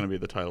something... Which is also going to be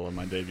the title of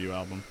my debut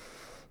album.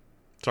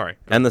 Sorry.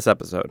 And this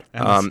episode.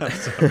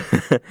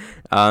 But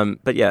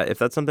yeah, if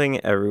that's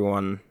something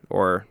everyone,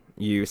 or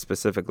you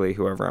specifically,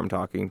 whoever I'm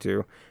talking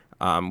to,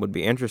 would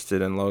be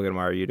interested in, Logan,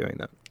 why are you doing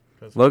that?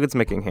 Logan's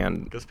making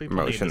hand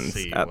motions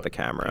at the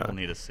camera. People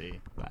need to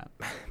see that.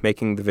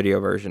 Making the video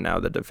version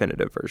now the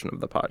definitive version of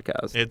the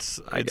podcast.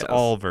 It's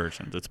all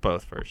versions. It's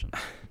both versions.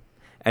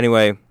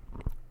 Anyway,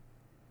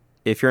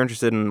 if you're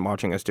interested in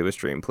watching us do a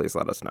stream, please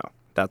let us know.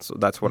 That's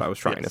what I was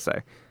trying to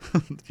say.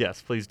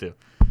 Yes, please do.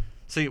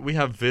 See, we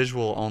have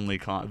visual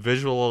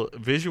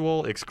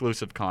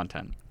exclusive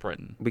content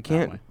written. We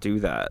can't do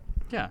that.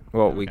 Yeah.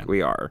 Well,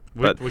 we are.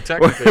 But we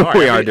technically are.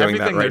 We are doing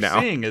that right now.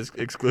 Everything they're seeing is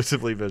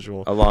exclusively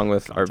visual. Along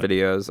with content. Our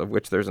videos, of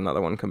which there's another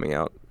one coming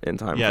out in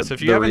time. Yes, for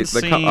if you haven't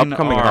seen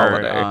upcoming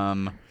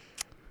holiday.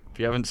 If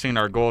you haven't seen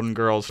our Golden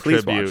Girls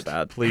please tribute, watch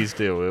that. Please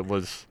do.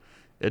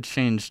 It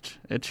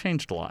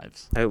changed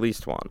lives. At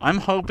least one. I'm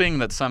hoping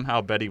that somehow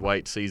Betty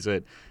White sees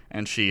it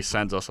and she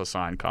sends us a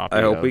signed copy.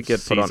 I hope we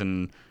get put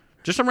on.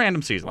 Just a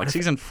random season, like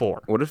season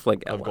 4. What if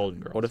of Golden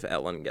Girls? What if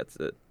Ellen gets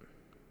it?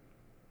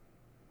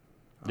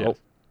 Yes. Oh.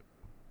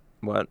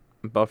 What?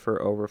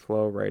 Buffer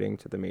overflow writing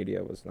to the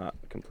media was not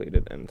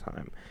completed in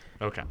time.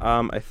 Okay.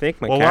 I think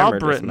my camera camera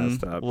just Britain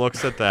messed up.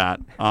 looks at that,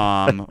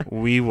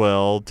 we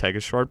will take a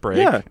short break.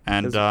 Yeah,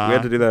 and we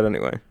had to do that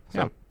anyway.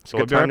 So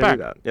we'll be right back.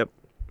 Do that. Yep.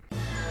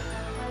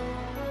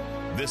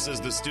 This is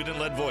the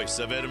student-led voice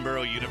of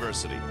Edinburgh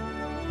University.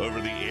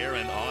 Over the air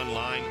and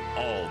online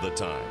all the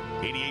time.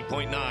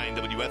 88.9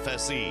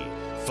 WFSE,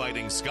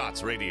 Fighting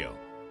Scots Radio.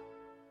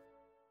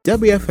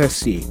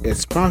 WFSC is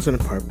sponsored in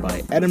part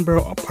by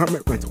Edinboro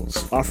Apartment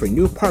Rentals, offering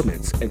new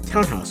apartments and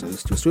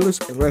townhouses to students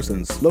and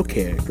residents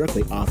located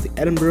directly off the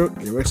Edinboro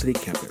University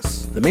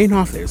campus. The main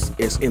office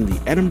is in the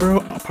Edinboro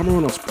Apartment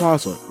Rentals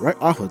Plaza, right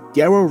off of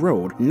Darrow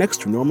Road,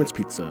 next to Norman's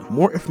Pizza.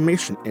 More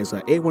information is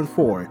at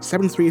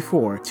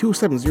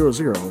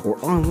 814-734-2700 or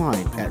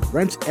online at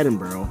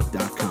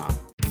rentedinboro.com.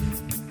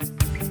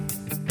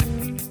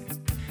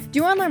 Do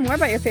you want to learn more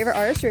about your favorite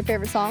artists or your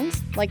favorite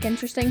songs? Like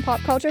interesting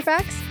pop culture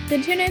facts?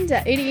 Then tune in to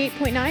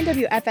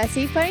 88.9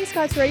 WFSC Fighting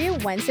Scots Radio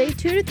Wednesday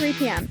 2 to 3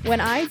 p.m. when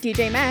I,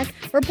 DJ Mac,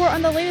 report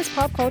on the latest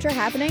pop culture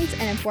happenings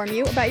and inform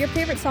you about your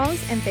favorite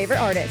songs and favorite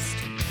artists.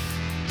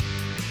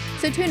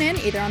 So tune in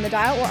either on the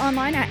dial or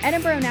online at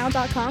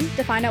edinboronow.com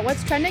to find out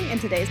what's trending in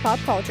today's pop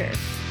culture.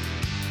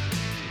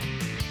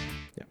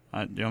 Do you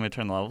want me to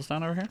turn the levels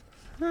down over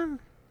here?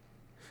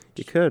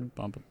 You could.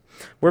 Bump it.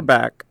 We're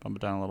back. Bump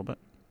it down a little bit.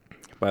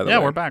 By the way,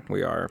 we're back.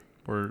 We are.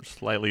 We're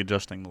slightly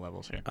adjusting the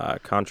levels here.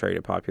 Contrary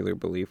to popular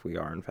belief, we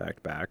are in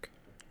fact back.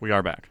 We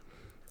are back.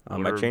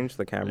 I changed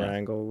the camera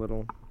angle a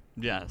little.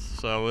 Yes,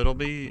 so it'll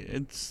be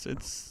it's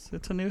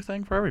a new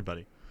thing for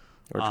everybody.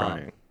 We're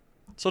trying.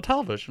 So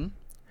television,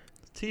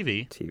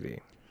 TV.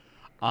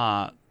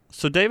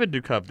 So David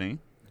Duchovny,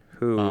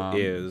 who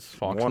is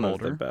Fox one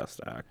Mulder of the best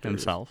actors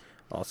himself.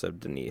 Also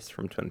Denise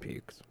from Twin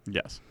Peaks.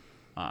 Yes.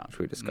 Which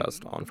we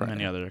discussed on Friday.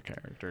 Many other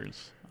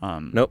characters.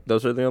 Nope,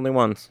 those are the only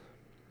ones.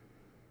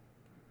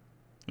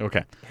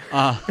 Okay.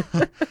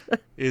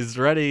 Is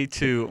ready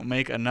to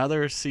make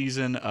another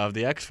season of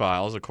The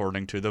X-Files,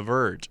 according to The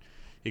Verge.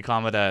 He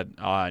commented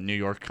at New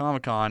York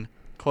Comic Con,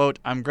 quote,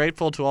 "I'm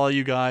grateful to all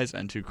you guys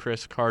and to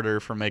Chris Carter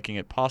for making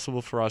it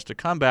possible for us to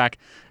come back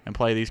and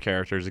play these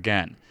characters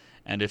again.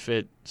 And if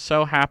it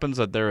so happens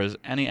that there is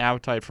any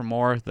appetite for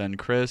more, then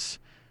Chris,"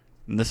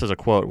 and this is a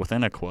quote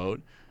within a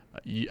quote,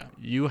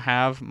 you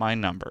have my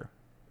number."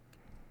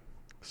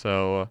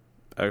 So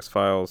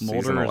X-Files season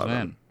Mulder 11. is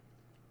in.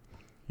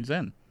 He's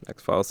in.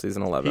 X-Files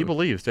season 11. He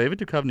believes. David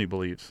Duchovny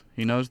believes.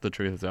 He knows the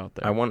truth is out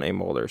there. I want a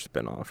Mulder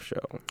spin-off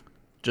show.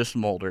 Just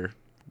Mulder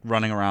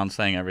running around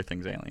saying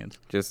everything's aliens.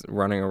 Just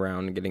running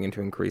around and getting into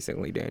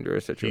increasingly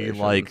dangerous situations.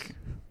 He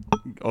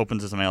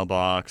opens his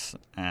mailbox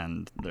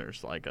and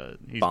there's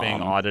he's Bomb.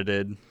 being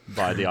audited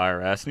by the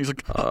IRS and he's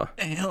like,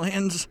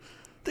 aliens,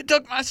 they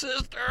took my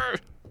sister.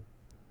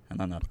 And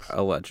then that's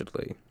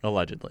allegedly.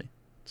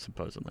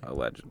 Supposedly.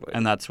 Allegedly.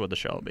 And that's what the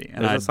show will be.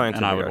 And There's a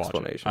scientific I would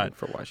explanation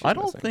for why she's I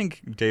don't missing.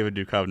 think David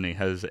Duchovny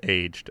has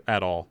aged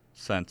at all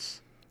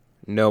since.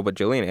 No, but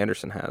Gillian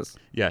Anderson has.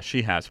 Yeah,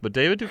 she has. But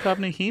David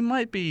Duchovny, he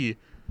might be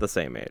the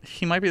same age.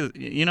 He might be.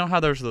 You know how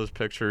there's those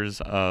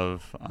pictures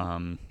of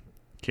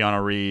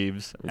Keanu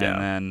Reeves and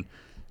then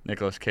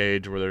Nicolas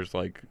Cage where there's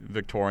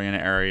Victorian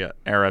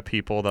era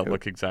people that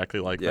look exactly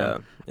like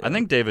them? Yeah. I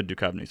think David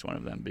Duchovny's one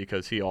of them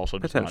because he also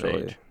does not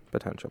age.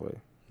 Potentially.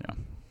 Yeah.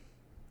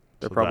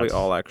 They're probably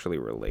all actually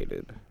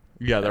related.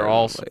 Yeah, they're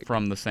all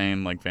from the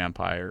same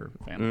vampire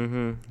family.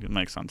 Mm-hmm. It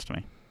makes sense to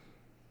me.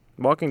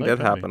 Walking Dead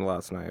happened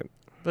last night.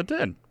 It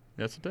did.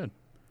 Yes, it did.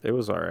 It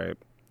was all right.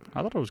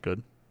 I thought it was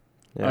good.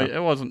 Yeah.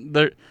 It wasn't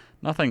there.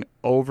 Nothing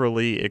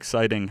overly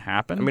exciting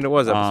happened. I mean, it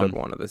was episode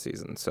 1 of the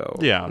season, so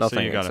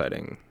nothing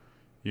exciting.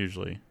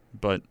 Usually,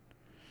 but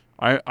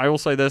I will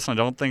say this: I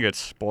don't think it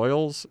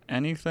spoils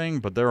anything,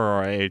 but there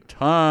are a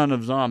ton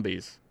of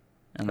zombies.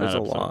 There's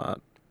a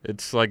lot.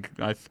 It's I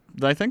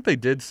think they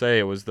did say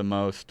it was the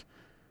most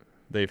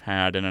they've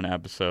had in an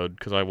episode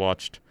because I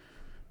watched,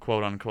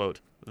 quote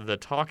unquote, The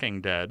Talking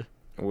Dead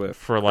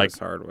with Chris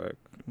Hardwick.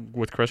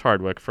 With Chris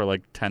Hardwick for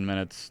 10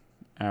 minutes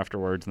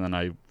afterwards, and then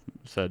I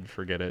said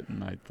forget it,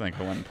 and I think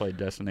I went and played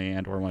Destiny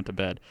and or went to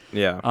bed.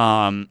 Yeah.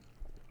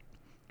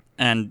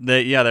 And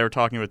they were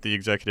talking with the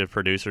executive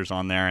producers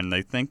on there, and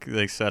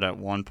they said at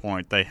one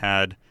point they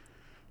had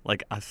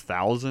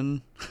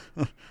 1,000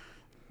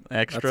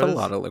 extras. That's a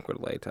lot of liquid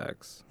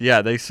latex.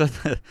 Yeah, they said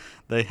that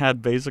they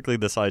had basically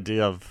this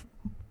idea of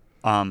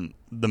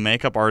the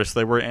makeup artists.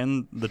 They were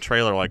in the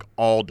trailer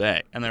all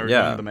day, and they were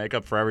doing the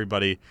makeup for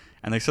everybody.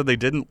 And they said they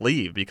didn't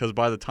leave because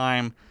by the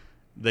time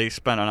they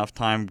spent enough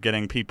time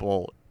getting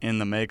people in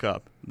the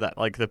makeup that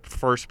the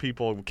first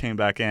people came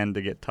back in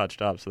to get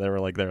touched up, so they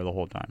were there the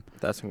whole time.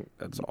 That's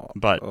all.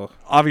 But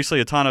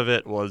obviously a ton of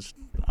it was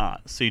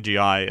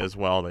CGI as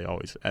well. They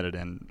always edit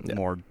in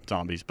more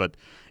zombies, but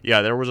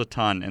yeah, there was a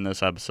ton in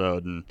this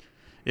episode, and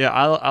yeah,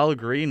 I'll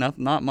agree. Not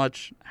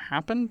much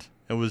happened.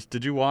 It was.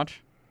 Did you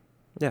watch?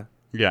 Yeah.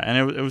 Yeah,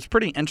 and it was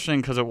pretty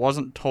interesting because it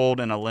wasn't told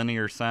in a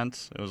linear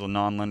sense. It was a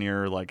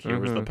non-linear. Here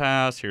was the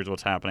past. Here's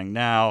what's happening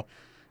now.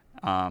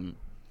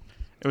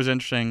 It was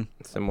interesting.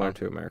 Similar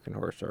to American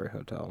Horror Story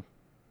Hotel.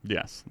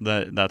 Yes,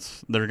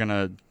 they're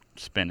gonna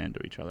spin into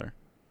each other.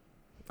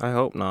 I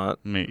hope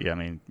not. Me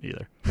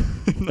either.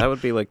 That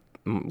would be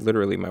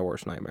literally my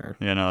worst nightmare.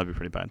 Yeah, no, that'd be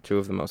pretty bad. 2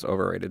 of the most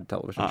overrated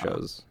television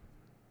shows.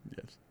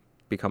 Yes.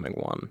 Becoming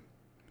one.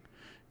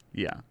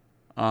 Yeah.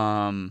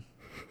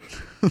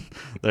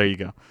 There you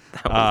go.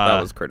 That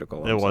was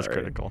critical. It was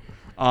critical.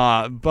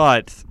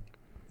 But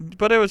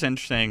it was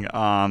interesting.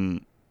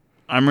 I'm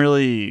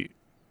really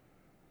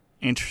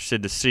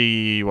interested to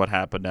see what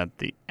happened at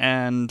the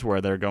end,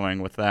 where they're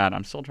going with that.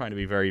 I'm still trying to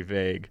be very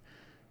vague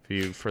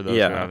for those who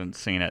haven't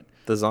seen it.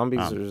 The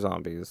zombies are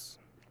zombies.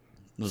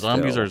 The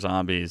zombies Still. are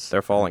zombies.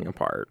 They're falling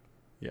apart.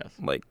 Yes.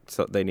 Like,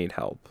 so they need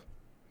help.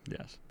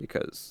 Yes.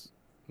 Because,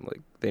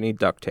 like, they need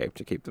duct tape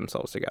to keep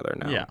themselves together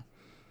now. Yeah.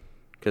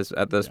 Because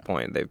at this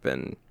point, they've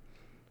been,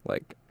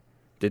 like,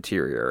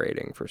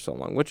 deteriorating for so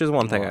long, which is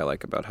one thing I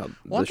like about how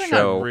one the thing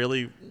show... I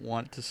really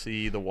want to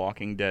see The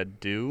Walking Dead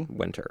do...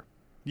 Winter.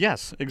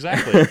 Yes,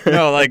 exactly.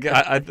 No, like,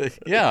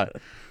 yeah,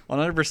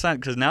 100%.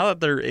 Because now that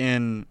they're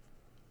in...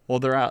 Well,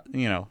 they're out,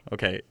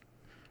 okay.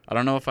 I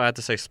don't know if I had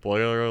to say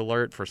spoiler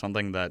alert for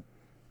something that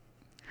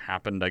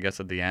happened, I guess,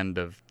 at the end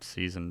of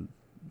season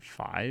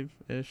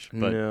 5-ish.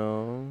 But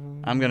no.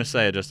 I'm going to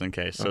say it just in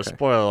case. So, Okay.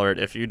 spoiler alert,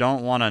 if you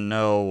don't want to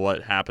know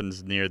what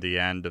happens near the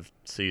end of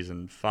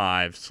season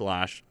 5 /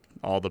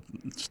 all the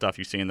stuff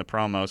you see in the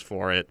promos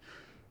for it,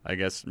 I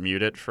guess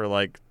mute it for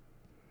like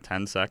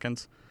 10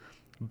 seconds.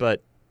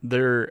 But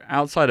they're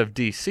outside of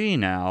DC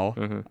now,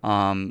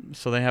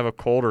 so they have a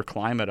colder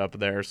climate up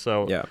there.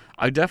 So Yeah.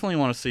 I definitely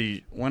want to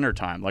see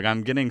wintertime. Like,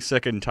 I'm getting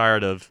sick and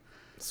tired of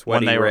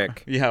Sweaty when they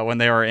Rick. when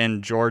they were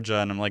in Georgia,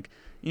 and I'm like,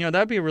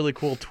 that'd be a really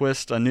cool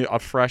twist, a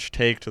fresh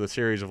take to the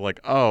series of like,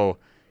 oh,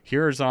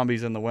 here are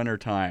zombies in the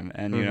wintertime,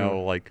 and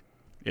like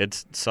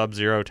it's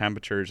sub-zero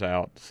temperatures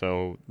out,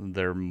 so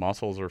their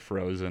muscles are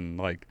frozen.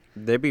 Like,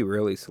 They'd be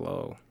really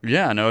slow.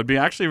 yeah, no, it'd be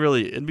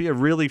a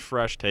really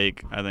fresh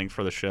take, I think,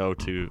 for the show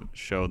to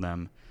show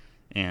them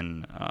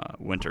in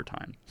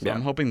wintertime. So Yeah.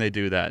 I'm hoping they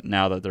do that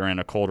now that they're in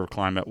a colder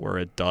climate where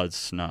it does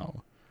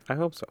snow. I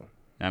hope so.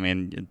 I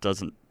mean, it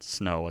doesn't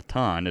snow a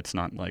ton. It's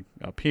not like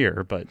up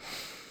here, but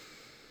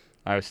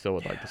I still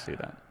would like to see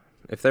that.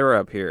 If they were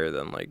up here,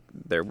 then like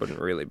there wouldn't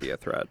really be a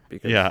threat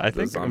because Yeah, I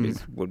the think,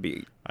 zombies would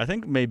be. I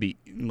think maybe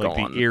like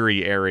Gone. the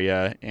Erie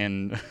area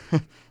in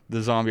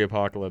the zombie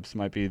apocalypse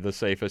might be the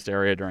safest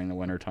area during the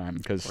wintertime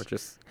because Or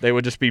just they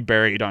would just be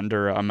buried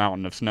under a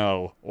mountain of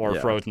snow or Yeah.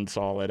 frozen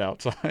solid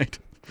outside.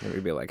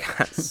 we'd be like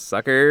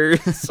suckers.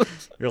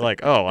 You're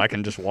like, oh, I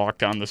can just walk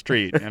down the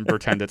street and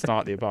pretend it's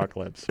not the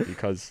apocalypse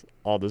because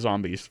all the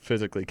zombies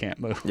physically can't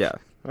move. Yeah.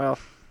 Well,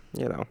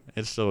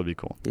 It still would be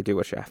cool. you do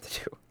what you have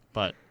to do.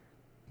 But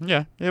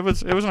yeah, it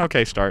was an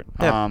okay start.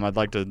 Yeah. I'd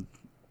like to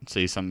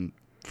see some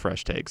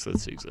fresh takes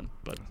this season,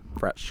 but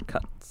Fresh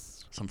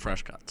cuts. some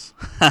fresh cuts.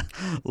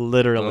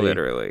 Literally.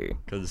 Literally.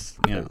 Because,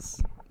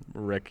 'Cause-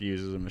 Rick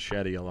uses a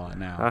machete a lot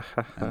now,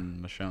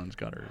 and Michonne's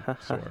got her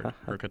sword,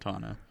 her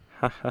katana.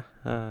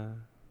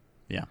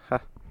 Yeah.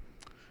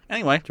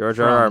 Anyway. George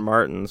R.R.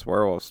 Martin's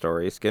werewolf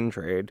story, Skin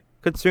Trade,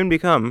 could soon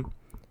become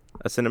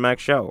a Cinemax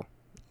show.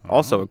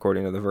 Also,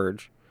 according to The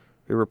Verge,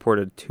 who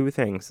reported 2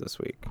 things this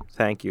week.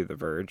 Thank you, The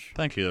Verge.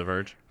 Thank you, The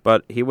Verge.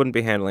 But he wouldn't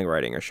be handling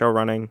writing or show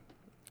running,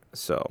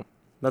 so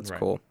that's Right.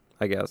 cool,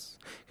 I guess.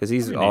 Because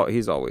he's That'd be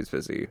he's always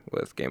busy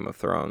with Game of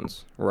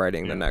Thrones,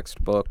 writing the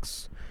next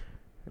books,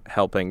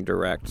 helping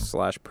direct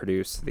 /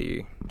 produce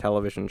the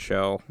television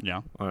show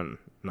Yeah. on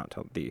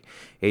the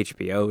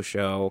HBO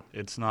show.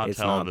 It's not It's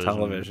television. not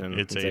television.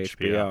 It's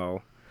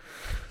HBO.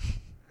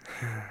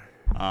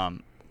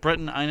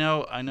 Britton,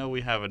 I know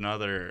we have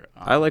another.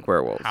 I like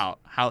werewolves.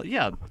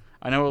 Yeah,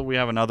 I know we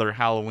have another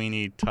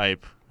Halloweeny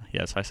type.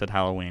 Yes, I said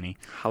Halloweeny.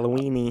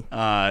 Halloweeny.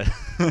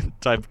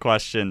 Type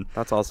question.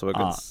 That's also a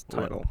good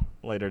title.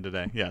 Later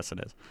today. Yes, it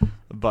is.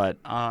 But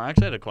I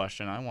actually had a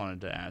question I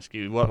wanted to ask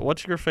you.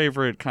 What's your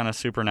favorite kind of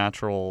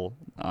supernatural,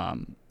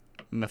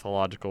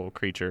 mythological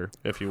creature,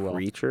 if you will?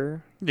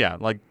 Creature? Yeah,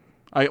 like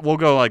we'll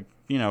go like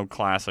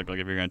classic. Like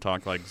if you're gonna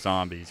talk like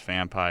zombies,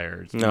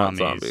 vampires, Not mummies,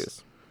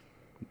 zombies.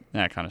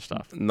 that kind of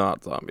stuff.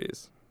 Not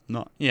zombies.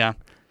 No, yeah.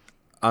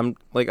 I'm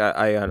like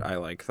I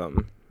like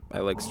them. I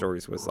like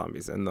stories with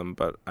zombies in them,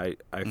 but I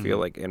feel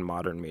like in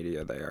modern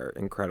media they are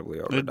incredibly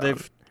overdone.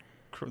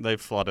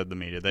 They've flooded the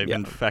media. They've Yeah.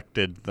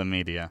 infected the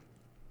media.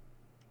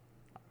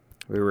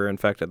 We were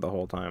infected the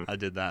whole time. I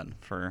did that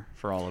for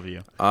all of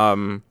you.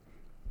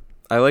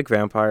 I like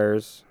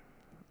vampires.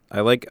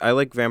 I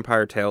like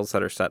vampire tales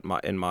that are set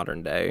in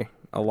modern day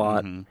a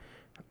lot.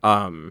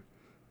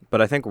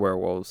 But I think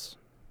werewolves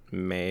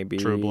maybe.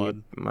 True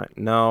Blood?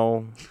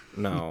 No.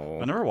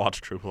 I never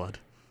watched True Blood.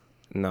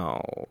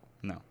 No.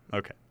 No.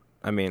 Okay.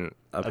 I mean,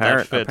 That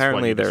fits what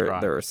apparently you there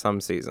described. are some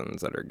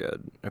seasons that are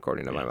good,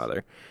 according to my Yes.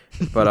 mother.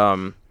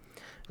 But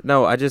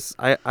no,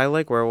 I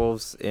like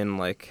werewolves in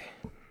like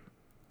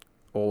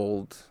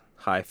old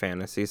high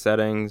fantasy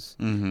settings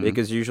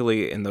because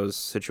usually in those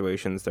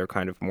situations they're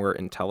kind of more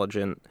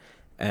intelligent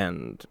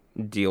and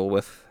deal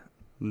with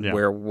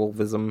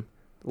werewolvism,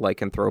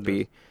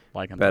 lycanthropy,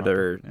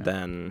 better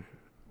than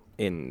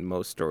in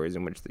most stories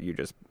in which you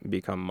just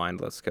become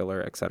mindless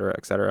killer, etc.,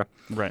 etc.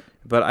 Right.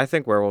 But I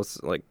think werewolves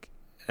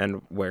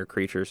and were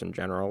creatures in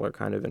general are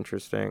kind of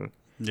interesting.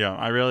 Yeah,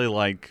 I really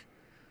like.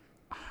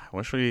 I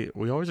wish we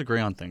always agree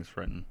on things,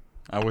 Britton.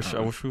 I wish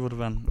we would have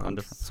been on I'm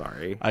different.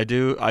 sorry. I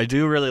do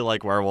really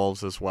like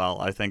werewolves as well.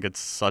 I think it's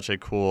such a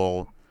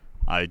cool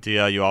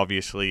idea. You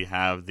obviously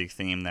have the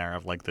theme there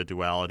of like the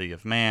duality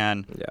of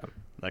man. Yeah.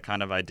 That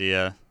kind of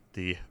idea.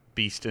 The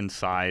beast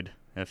inside,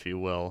 if you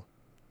will.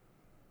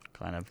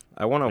 Kind of.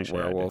 I want a cliche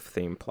idea.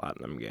 werewolf-themed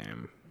Platinum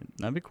game.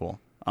 That'd be cool.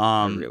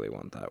 I really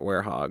want that.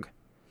 Werehog.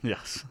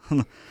 Yes.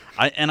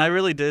 I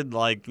really did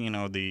like,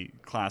 the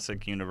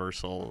classic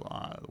Universal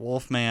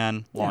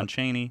Wolfman, Lon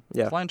Chaney.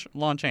 Yeah.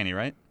 Lon Chaney,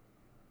 right?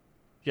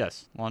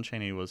 Yes. Lon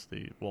Chaney was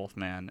the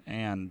Wolfman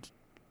and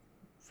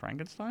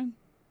Frankenstein?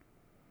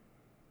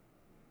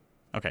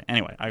 Okay,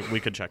 anyway, we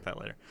could check that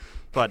later.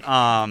 But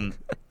and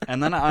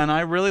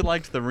I really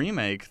liked the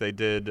remake they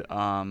did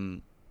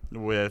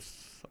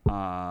with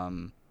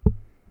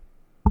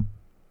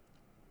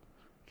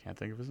can't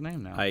think of his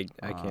name now. I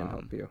can't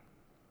help you.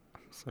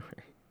 I'm sorry.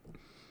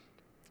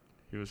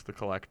 He was the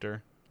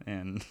collector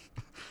in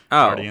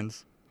Oh.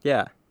 Guardians.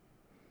 Yeah.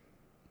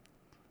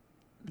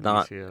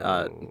 Not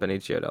Benicio-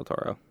 Benicio del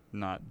Toro.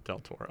 Not Del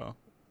Toro,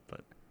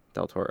 but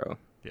Del Toro.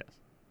 yes.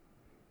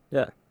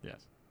 Yeah.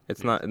 Yes.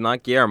 It's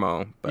not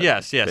Guillermo, but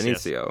Yes.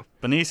 Benicio.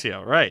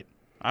 Benicio, right.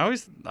 I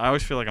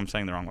always feel like I'm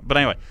saying the wrong one. But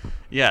anyway,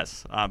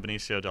 yes,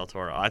 Benicio del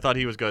Toro. I thought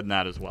he was good in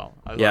that as well.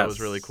 I thought it was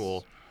really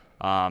cool.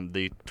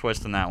 The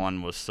twist in that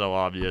one was so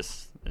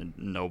obvious, and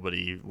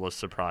nobody was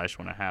surprised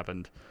when it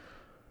happened.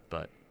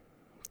 But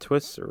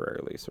Twists are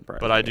rarely surprising.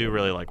 But I do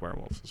really like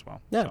werewolves as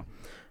well. Yeah.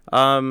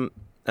 So.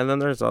 And then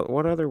there's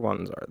what other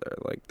ones are there?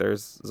 Like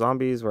there's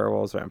zombies,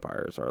 werewolves,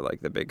 vampires are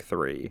like the big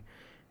three,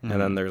 and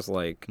then there's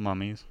like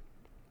Mummies.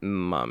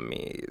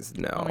 Mummies.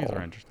 No, Mummies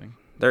are interesting.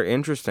 They're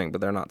interesting,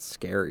 but they're not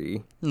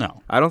scary.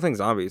 No. I don't think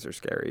zombies are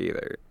scary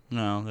either.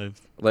 No,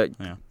 they've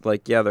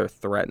they're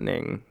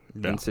threatening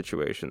Yeah. in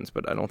situations,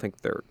 but I don't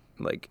think they're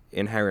like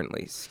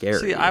inherently scary.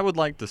 See, I would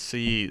like to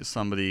see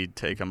somebody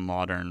take a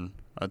modern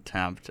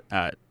attempt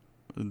at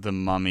the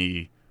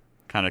Mummy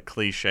kind of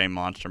cliche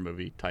monster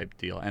movie type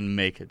deal and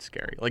make it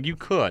scary. Like you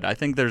could. I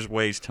think there's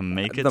ways to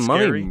make it the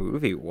scary. Mummy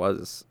movie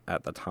was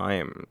at the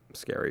time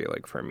scary,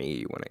 like for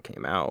me when it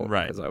came out,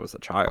 Right. Because I was a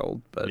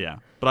child. But yeah,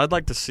 but I'd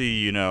like to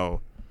see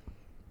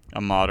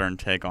a modern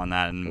take on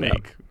that and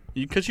make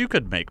because you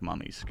could make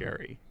mummies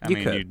scary.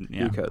 You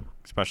could,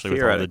 especially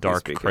with all the dark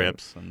speaking,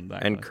 crypts and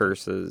that kind of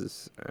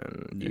curses,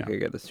 and you Yeah. could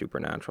get the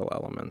supernatural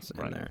elements in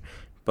Right. there.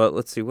 But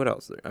let's see what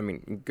else. I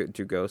mean,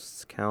 do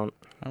ghosts count?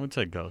 I would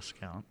say ghosts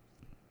count.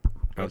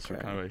 Ghosts are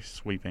Okay. kind of a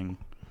sweeping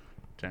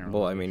general.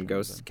 Well, I mean,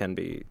 ghosts can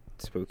be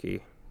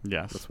spooky.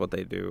 Yes, That's what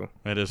they do.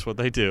 it is what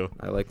they do.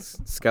 I like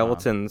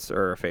skeletons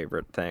are a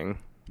favorite thing.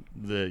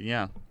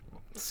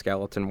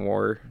 Skeleton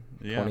War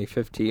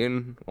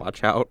 2015.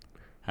 Watch out.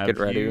 Get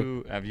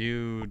ready. Have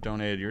you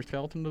donated your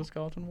skeleton to the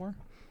Skeleton War?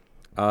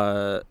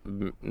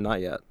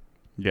 Not yet.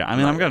 Yeah, I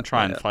mean, Not I'm going yet, to try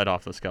not and yet. fight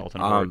off the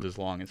skeleton horde as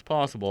long as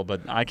possible,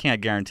 but I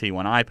can't guarantee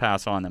when I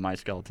pass on that my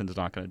skeleton's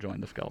not going to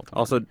join the skeleton.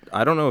 Also,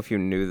 I don't know if you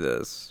knew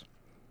this.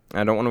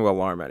 I don't want to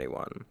alarm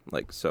anyone.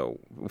 So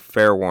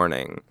fair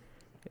warning.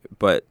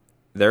 But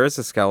there is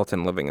a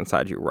skeleton living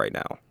inside you right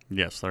now.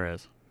 Yes, there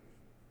is.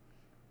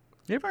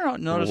 You ever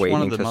notice one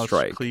Waiting of the to most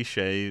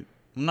strike.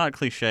 not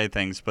cliche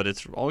things, but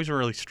it's always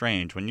really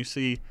strange when you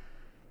see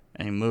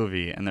a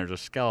movie and there's a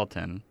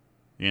skeleton,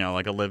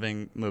 like a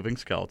living, moving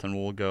skeleton.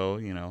 We'll go,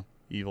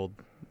 Evil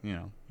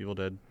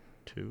Dead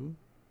 2.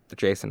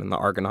 Jason and the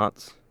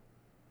Argonauts.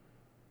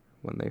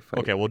 When they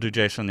fight. Okay, we'll do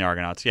Jason and the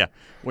Argonauts. Yeah.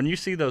 When you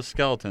see those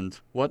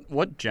skeletons,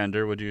 what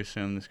gender would you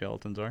assume the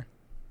skeletons are?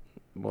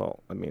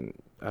 Well, I mean,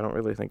 I don't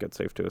really think it's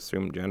safe to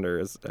assume gender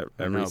is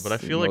every. No, but I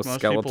feel like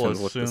most people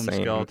skeletons look the assume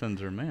same.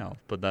 skeletons are male.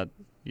 But that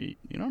you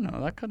don't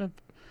know. That could have.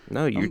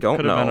 No, you don't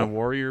Could know. have been a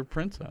warrior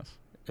princess.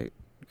 It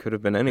could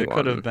have been anyone. It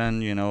could have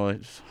been, a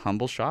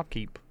humble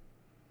shopkeep.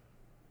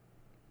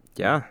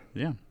 Yeah.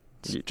 Yeah.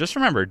 Just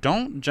remember,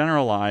 don't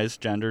generalize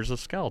genders of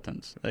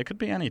skeletons. They could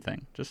be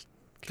anything. Just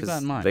keep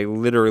that in mind. They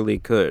literally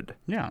could.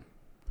 Yeah.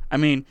 I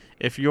mean,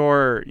 if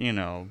you're,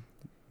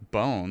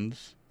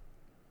 Bones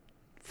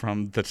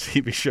from the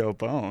TV show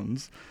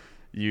Bones,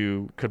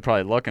 you could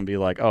probably look and be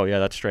like, oh, yeah,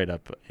 that's straight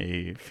up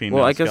a female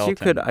Well, I guess you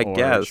skeleton, could,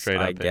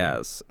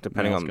 or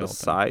depending on the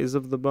size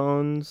of the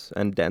bones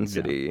and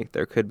density,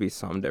 there could be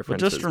some But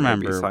differences. just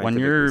remember, maybe when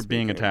you're scientifically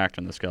being speaking. attacked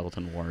in the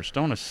skeleton wars,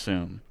 don't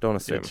assume.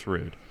 It's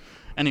rude.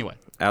 Anyway.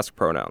 Ask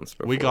pronouns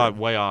before. We got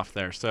way off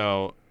there.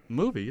 So,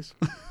 movies.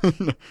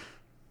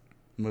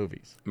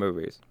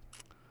 Movies.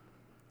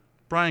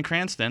 Bryan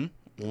Cranston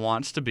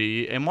wants to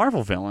be a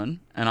Marvel villain,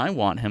 and I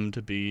want him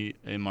to be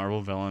a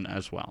Marvel villain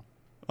as well.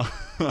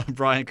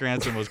 Bryan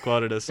Cranston was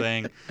quoted as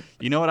saying,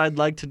 "You know what I'd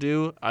like to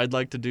do? I'd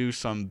like to do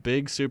some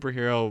big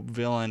superhero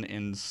villain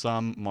in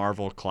some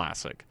Marvel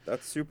classic."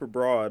 That's super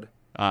broad.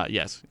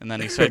 Yes. And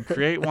then he said,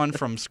 "Create one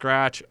from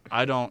scratch.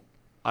 I don't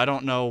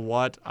know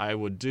what I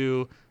would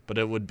do, but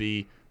it would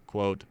be,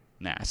 quote,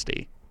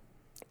 nasty."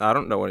 I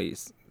don't know what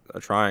he's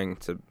trying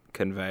to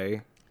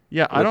convey.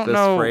 Yeah, I with don't this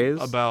know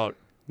phrase. about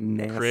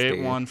Nasty.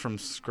 create one from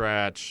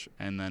scratch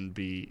and then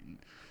be...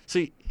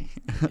 See,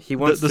 He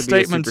wants the to be a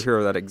statement-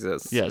 superhero that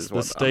exists. yes, is the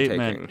what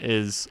statement I'm taking.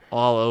 is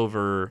all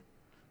over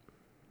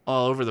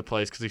the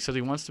place because he said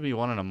he wants to be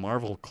one in a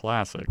Marvel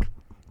classic,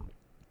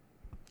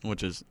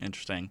 which is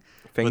interesting.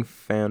 Fing but-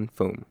 fan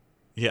foom.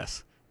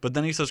 Yes, but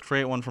then he says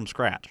create one from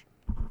scratch.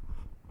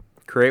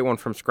 create one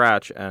from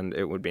scratch, and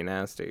it would be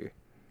nasty.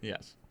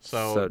 Yes.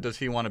 So does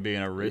he want to be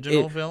an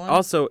original villain?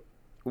 Also,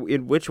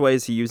 in which way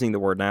is he using the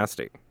word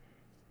nasty?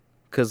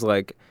 Because,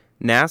 like,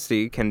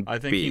 nasty can I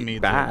think be he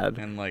means bad.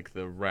 in, like,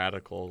 the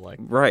radical, like,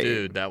 Right.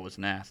 dude, that was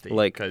nasty.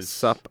 Like, Cause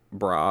sup,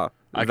 brah.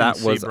 I can That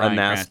see was a Bryan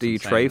nasty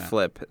Cranston tray saying that.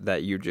 flip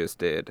that you just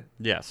did.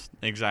 Yes,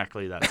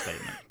 exactly that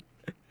statement.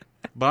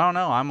 But I don't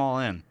know. I'm all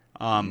in.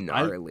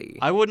 Gnarly.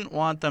 I wouldn't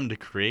want them to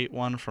create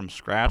one from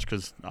scratch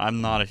because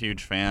I'm not a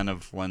huge fan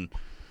of when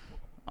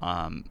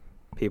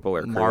People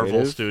are Marvel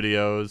creative.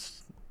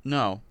 Studios.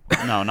 No,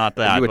 not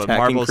that. you but attacking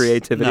Marvel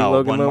creativity, no,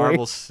 Logan when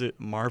Lilly?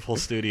 Marvel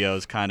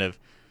Studios kind of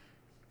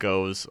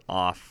goes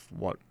off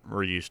what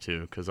we're used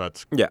to because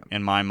that's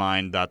in my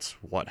mind that's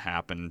what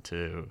happened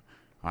to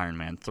Iron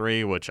Man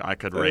 3, which I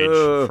could rage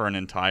for an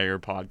entire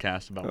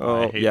podcast about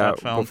why I hate that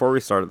film. Before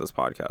we started this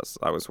podcast,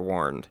 I was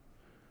warned.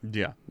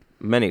 Yeah.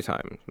 Many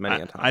times.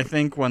 I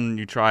think when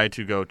you try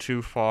to go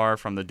too far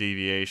from the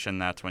deviation,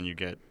 that's when you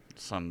get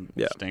some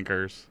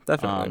stinkers.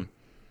 Definitely.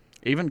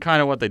 Even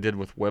kind of what they did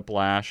with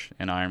Whiplash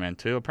and Iron Man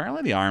 2.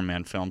 Apparently the Iron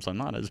Man films I'm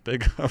not as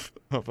big of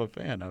a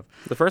fan of.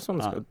 The first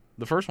one's good.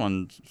 The first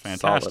one's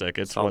fantastic.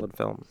 It's solid what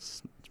film.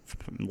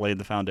 laid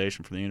the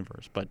foundation for the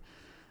universe. But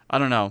I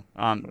don't know.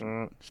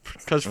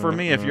 Because for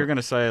me, if you're going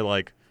to say,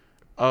 like,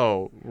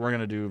 oh, we're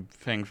going to do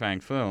Fing Fang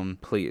Foom.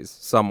 Please,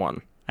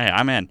 someone. Hey,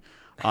 I'm in.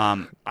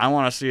 I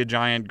want to see a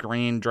giant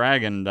green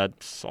dragon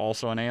that's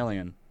also an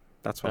alien.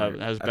 That's what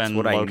has that's been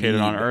what located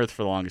I on need. Earth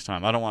for the longest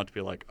time. I don't want it to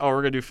be like, oh,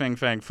 we're going to do Fing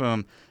Fang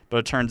Foom, but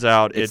it turns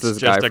out it's this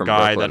just guy a from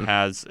guy Brooklyn. that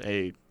has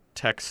a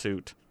tech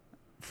suit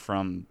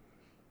from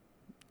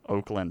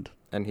Oakland.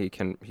 And he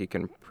can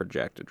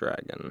project a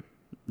dragon.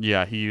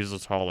 Yeah, he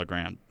uses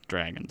hologram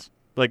dragons.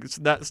 Like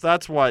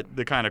that's what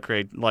the kind of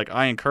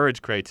I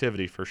encourage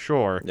creativity for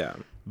sure. Yeah.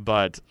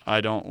 But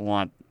I don't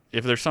want,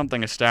 if there's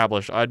something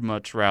established, I'd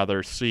much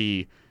rather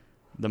see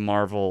the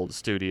Marvel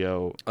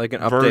Studio Like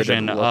an updated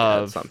version look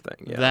of at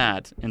something. Yeah.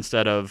 that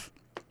instead of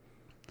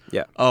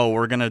oh,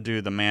 we're gonna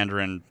do the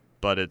Mandarin,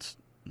 but it's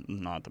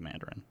not the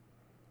Mandarin.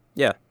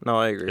 Yeah, no,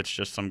 I agree. It's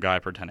just some guy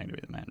pretending to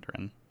be the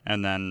Mandarin,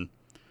 and then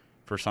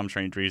for some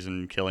strange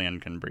reason, Killian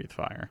can breathe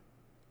fire.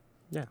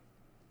 Yeah.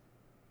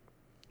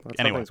 That's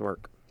Anyway. how things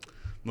work.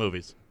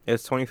 Movies.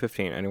 It's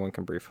 2015. Anyone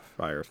can breathe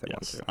fire if they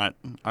Yes. want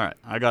to. All right.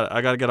 I got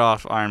to get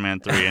off Iron Man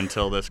 3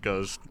 until this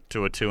goes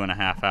to a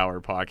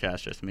 2.5-hour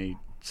podcast, just me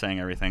saying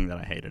everything that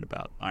I hated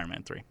about Iron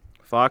Man 3.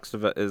 Fox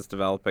is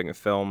developing a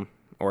film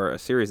or a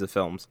series of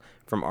films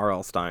from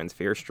R.L. Stein's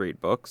Fear Street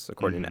books.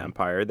 According to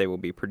Empire, they will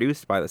be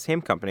produced by the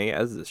same company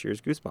as this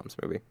year's Goosebumps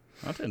movie.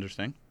 That's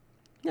interesting.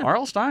 Yeah.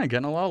 R.L. Stein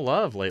getting a lot of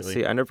love lately.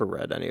 See, I never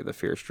read any of the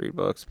Fear Street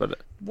books,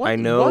 but I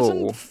know...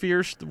 Wasn't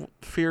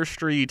Fear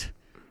Street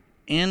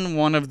in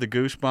one of the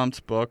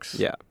Goosebumps books?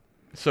 Yeah.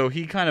 So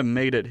he kind of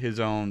made it his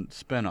own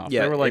spin-off.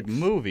 Yeah, they were like it's-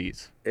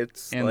 movies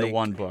It's in like, the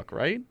one book,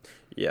 right?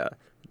 Yeah.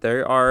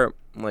 There are,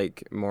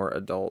 like, more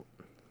adult,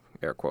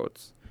 air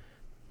quotes,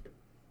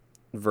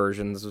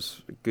 versions of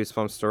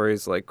Goosebumps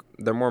stories. Like,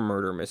 they're more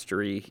murder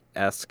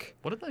mystery-esque.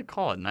 What did they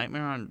call it?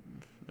 Nightmare on...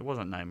 It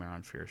wasn't Nightmare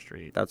on Fear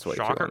Street. That's way too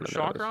Shocker, on the nose.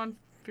 Shocker on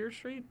Fear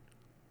Street?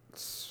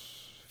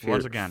 Fear,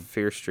 Once again.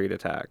 Fear Street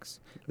attacks.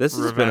 This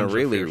has Revenge been a of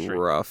really Fear Street.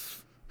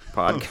 rough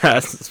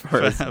podcast as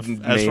far as As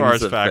names far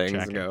as of fact things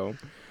checking. go.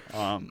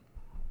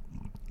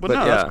 But no,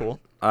 yeah, that's cool.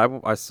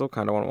 I still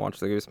kind of want to watch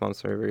the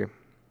Goosebumps movie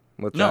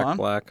with No, Jack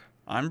Black.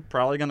 I'm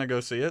probably going to go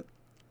see it,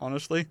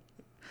 honestly.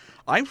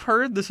 I've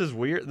heard this is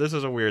weird. This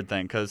is a weird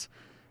thing because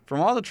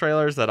from all the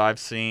trailers that I've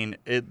seen,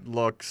 it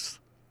looks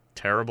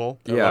terrible.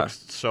 It Yeah. looks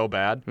so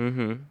bad.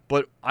 Mm-hmm.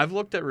 But I've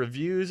looked at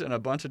reviews and a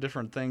bunch of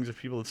different things of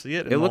people that see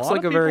it, and It looks a lot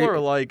like of a people very- are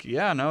like,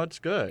 yeah, no, it's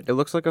good. It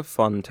looks like a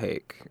fun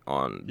take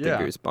on the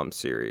Yeah. Goosebumps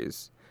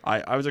series.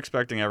 I was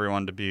expecting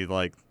everyone to be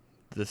like,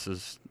 this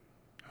is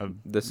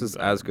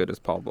as good as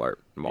Paul Blart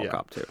Mall Yeah.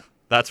 Cop 2.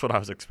 That's what I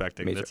was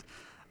expecting. Me It's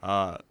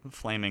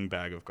flaming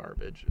bag of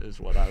garbage is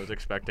what I was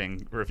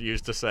expecting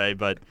reviews to say,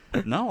 but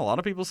no, a lot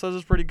of people says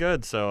it's pretty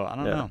good, so I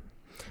don't Yeah. know.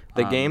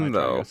 The I game might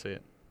try to go though, see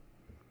it.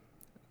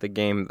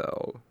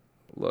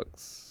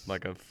 Looks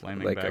Like a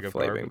flaming like bag a of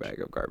flaming garbage. bag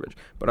of garbage.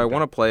 But I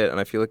want to play it, and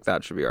I feel like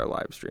that should be our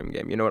live stream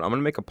game. You know what? I'm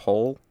gonna make a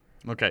poll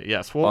Okay,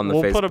 yes, we'll on the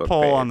put a Facebook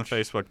poll on the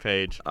page. Facebook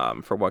page.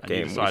 For what And you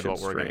game we decide should what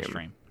we're stream. gonna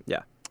stream.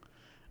 Yeah.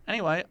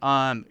 Anyway,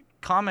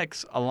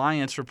 Comics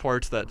Alliance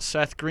reports that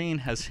Seth Green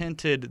has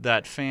hinted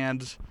that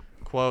fans,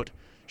 quote,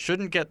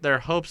 shouldn't get their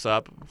hopes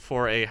up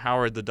for a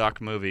Howard the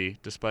Duck movie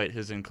despite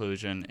his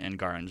inclusion in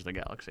Guardians of the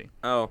Galaxy.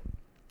 Oh.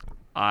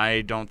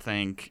 I don't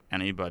think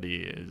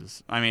anybody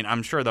is. I mean,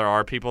 I'm sure there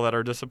are people that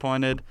are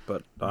disappointed.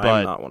 But But-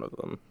 I'm not one of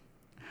them.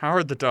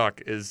 Howard the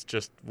Duck is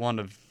just one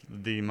of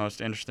the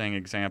most interesting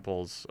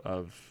examples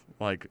of,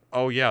 like,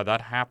 oh yeah,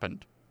 that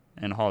happened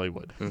in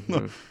Hollywood.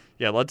 Mhm.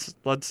 Yeah, let's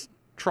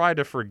try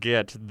to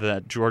forget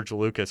that George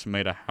Lucas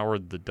made a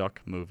Howard the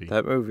Duck movie.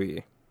 That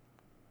movie,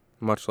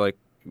 much like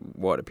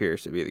what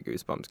appears to be the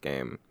Goosebumps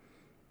game,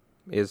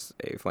 is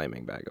a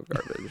flaming bag of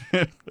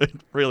garbage. It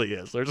really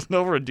is. There's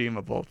no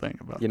redeemable thing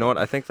about You know what?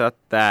 I think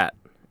that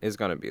is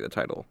going to be the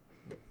title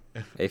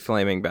A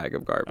flaming bag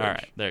of garbage. All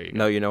right, there you go.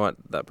 No, you know what?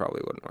 That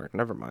probably wouldn't work.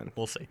 Never mind.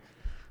 We'll see.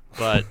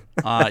 But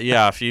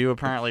yeah, if you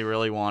apparently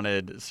really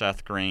wanted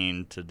Seth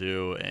Green to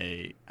do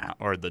a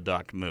Howard the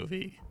Duck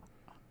movie,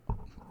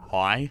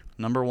 why?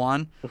 Number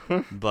one,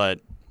 but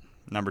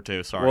number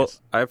two, sorry. Well,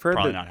 I've heard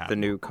probably that not the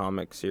new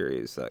comic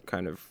series that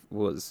kind of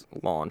was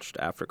launched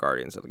after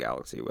Guardians of the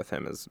Galaxy with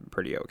him is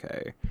pretty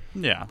okay.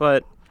 Yeah,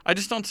 But I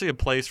just don't see a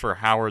place for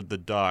Howard the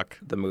Duck,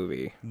 the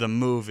movie,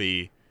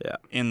 yeah,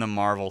 in the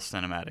Marvel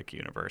Cinematic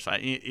Universe.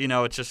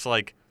 It's just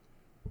like,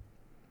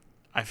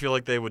 I feel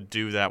like they would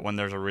do that when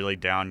there's a really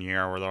down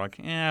year where they're like,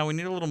 yeah, we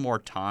need a little more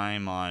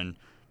time on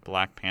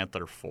Black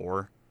Panther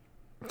 4.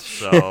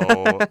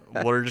 So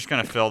we're just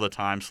going to fill the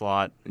time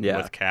slot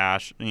with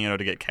cash, to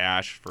get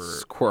cash for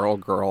Squirrel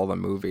Girl, the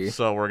movie.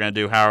 So we're going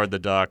to do Howard the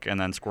Duck and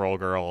then Squirrel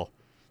Girl.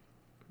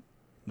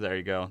 There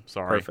you go.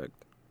 Sorry. Perfect.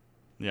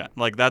 Yeah,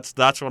 like that's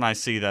when I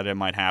see that it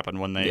might happen,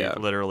 when they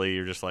literally,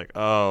 you're just like,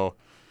 oh,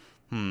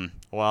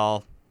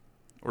 well,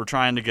 we're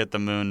trying to get the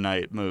Moon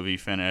Knight movie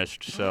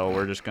finished, so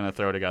we're just going to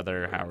throw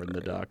together Howard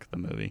the Duck, the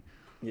movie.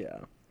 Yeah.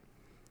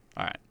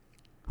 All right.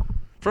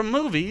 From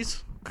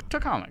movies to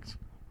comics.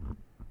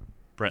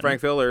 Brenton.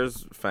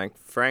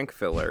 Frank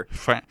Filler.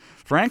 Frank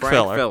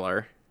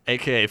Filler,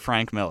 a.k.a.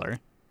 Frank Miller.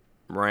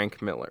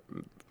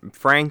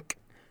 Frank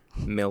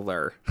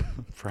Miller,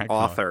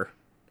 author,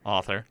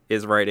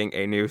 is writing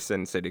a new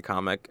Sin City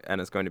comic,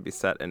 and is going to be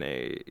set in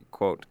a,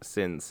 quote,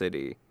 Sin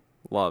City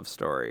love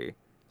story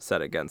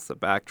set against the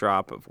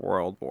backdrop of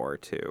World War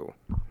II.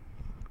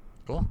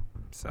 Cool.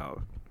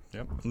 So,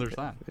 yep, there's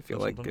that. If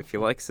you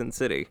like Sin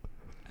City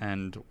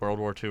and World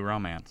War II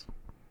romance,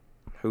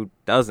 who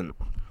doesn't?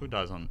 Who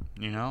doesn't?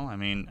 I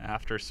mean,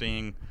 after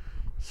seeing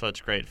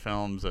such great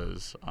films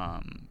as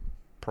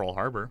Pearl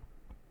Harbor,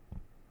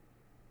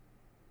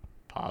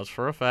 pause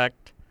for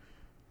effect,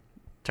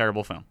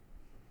 terrible film.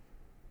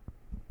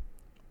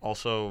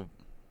 Also,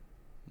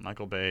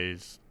 Michael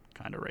Bay's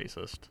kind of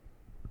racist.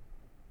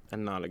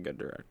 And not a good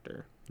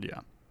director. Yeah.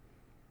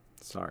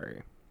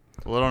 Sorry.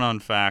 Little known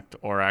fact,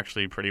 or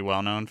actually pretty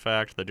well known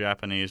fact, the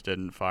Japanese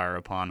didn't fire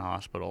upon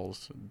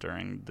hospitals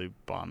during the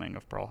bombing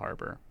of Pearl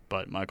Harbor,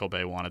 but Michael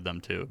Bay wanted them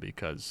to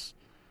because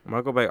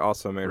Michael Bay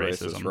also made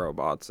racism. Racist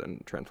robots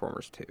in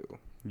Transformers 2.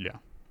 Yeah.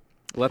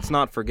 Let's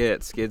not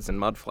forget Skids and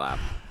Mudflap.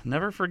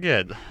 Never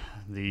forget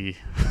the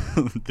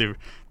the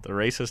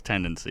racist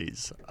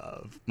tendencies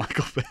of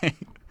Michael Bay.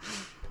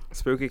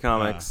 Spooky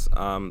comics.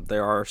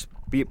 There are,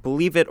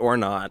 believe it or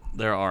not,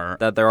 there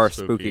are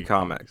spooky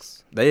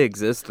comics. They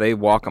exist. They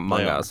walk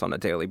among us on a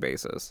daily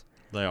basis.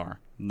 They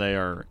are. They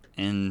are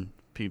in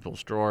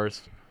people's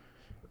drawers.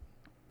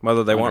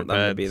 Whether they want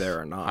them to be there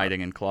or not.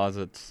 Hiding in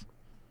closets.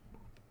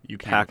 You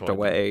can't packed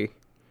away.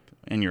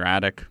 In your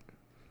attic.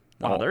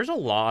 Oh, there's a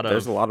lot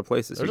of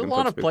places. There's a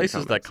lot of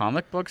places that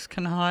comic books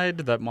can hide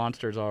that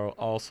monsters are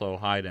also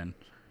hide in.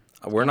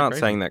 We're not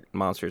saying that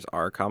monsters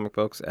are comic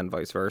books and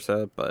vice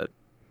versa, but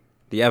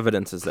the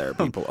evidence is there.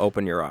 People,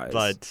 open your eyes.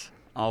 But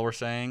all we're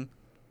saying,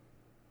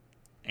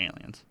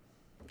 aliens,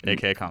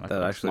 aka comic books.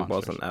 That actually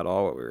monsters. wasn't at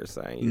all what we were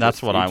saying.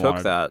 That's what I wanted. You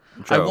took that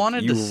joke. I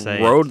wanted to say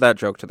you rode that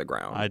joke to the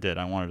ground. I did.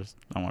 I wanted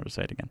to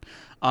say it again.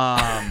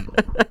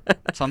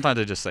 Sometimes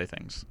I just say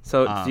things.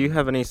 So, do you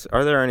have any?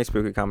 Are there any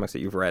spooky comics that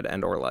you've read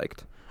and or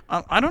liked?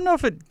 I don't know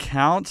if it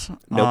counts.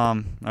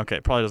 Nope. Okay,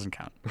 it probably doesn't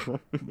count.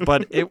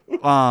 But it.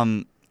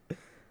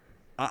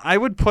 I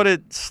would put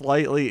it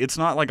slightly. It's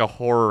not like a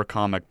horror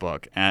comic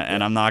book,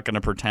 and I'm not going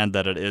to pretend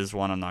that it is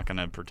one. I'm not going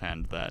to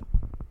pretend that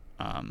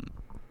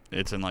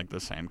it's in like the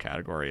same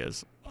category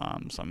as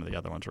some of the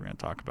other ones we're going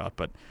to talk about.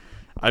 But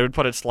I would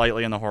put it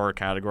slightly in the horror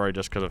category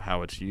just because of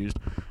how it's used.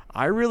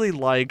 I really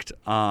liked.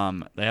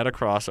 They had a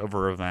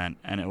crossover event,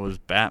 and it was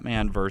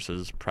Batman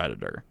versus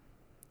Predator.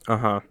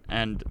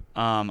 And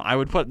I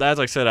would put, as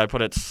I said, I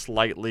put it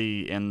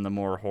slightly in the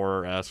more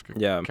horror-esque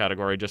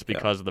category just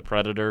because of the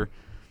Predator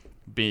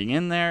being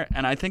in there,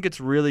 and I think it's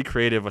really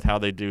creative with how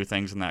they do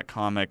things in that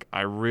comic.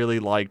 I really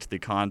liked the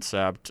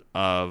concept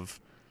of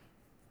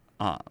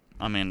I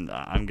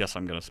guess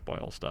I'm gonna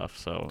spoil stuff,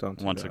 so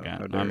once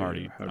again I'm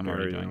already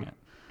doing it.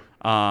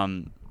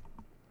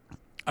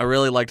 I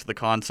really liked the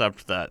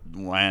concept that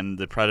when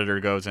the Predator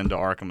goes into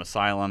Arkham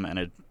Asylum and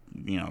it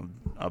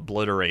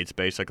obliterates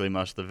basically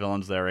most of the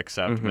villains there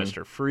except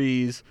Mr.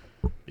 Freeze,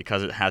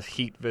 because it has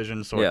heat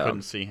vision, so it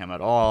couldn't see him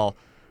at all.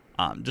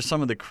 Just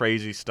some of the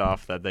crazy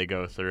stuff that they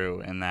go through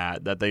in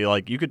that they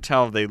you could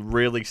tell they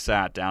really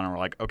sat down and were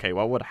like, okay,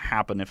 what would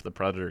happen if the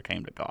Predator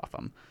came to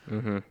Gotham?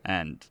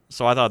 And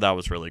so I thought that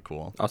was really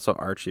cool. Also,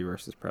 Archie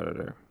versus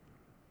Predator.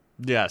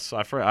 Yes,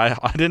 I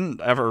didn't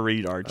ever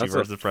read Archie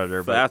versus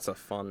Predator, but that's a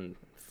fun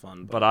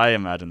book. But I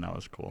imagine that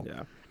was cool.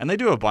 Yeah, and they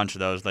do a bunch of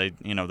those. They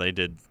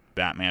did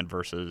Batman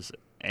versus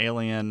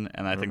Alien,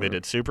 and I think they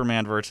did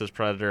Superman versus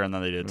Predator, and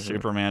then they did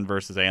Superman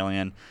versus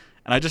Alien.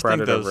 And I just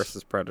think those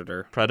versus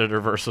Predator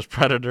versus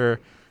Predator,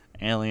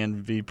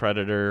 Alien v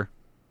Predator,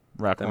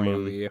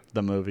 Requiem,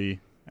 the movie,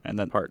 and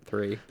then Part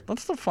 3.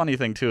 That's the funny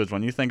thing too, is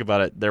when you think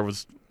about it, there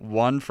was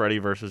one Freddy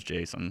versus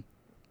Jason,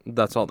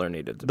 That's all there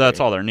needed to be. That's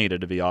all there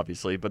needed to be,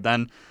 obviously. But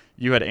then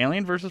you had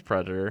Alien vs.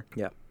 Predator.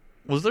 Yeah.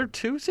 Was there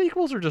 2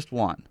 sequels or just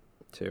 1?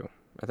 2.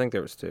 I think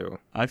there was 2.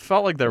 I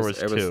felt like there was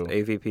 2. It was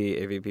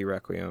AVP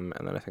Requiem,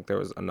 and then I think there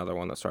was another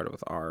one that started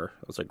with R.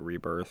 It was like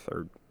Rebirth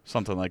or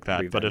something like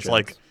that. Revengeance. But it's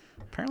like,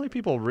 apparently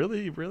people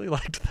really, really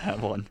liked that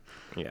one.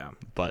 Yeah.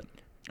 But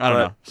I don't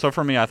know. So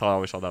for me, I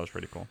always thought that was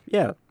pretty cool.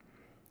 Yeah.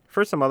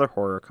 For some other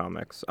horror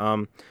comics,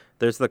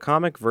 there's the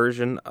comic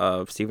version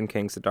of Stephen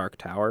King's The Dark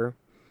Tower.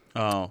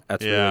 Oh,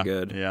 that's really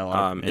good.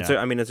 Yeah, it's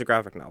a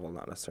graphic novel,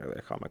 not necessarily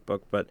a comic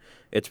book, but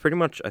it's pretty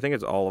much. I think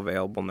it's all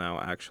available now.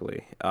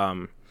 Actually,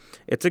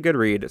 it's a good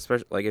read,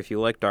 especially like if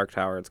you like Dark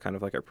Tower. It's kind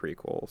of like a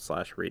prequel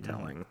 /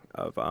 retelling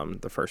of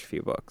the first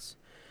few books,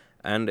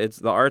 and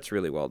the art's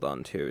really well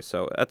done too.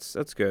 So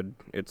that's good.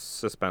 It's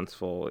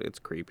suspenseful. It's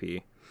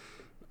creepy.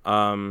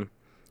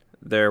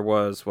 There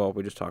was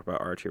we just talked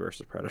about Archie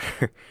versus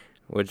Predator,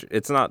 which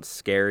it's not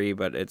scary,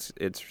 but it's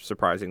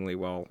surprisingly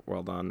well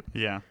done.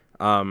 Yeah.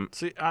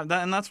 See,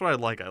 and that's what I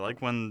like. I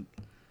like when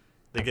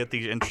they get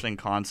these interesting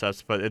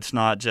concepts, but it's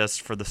not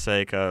just for the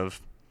sake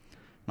of,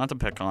 not to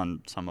pick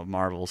on some of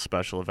Marvel's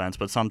special events,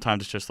 but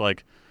sometimes it's just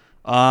like,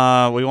 we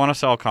want to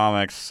sell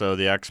comics, so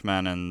the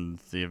X-Men and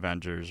the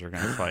Avengers are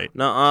going to fight.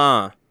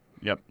 Nuh-uh.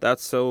 Yep.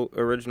 That's so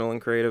original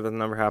and creative. It's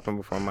never happened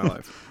before in my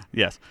life.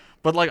 Yes.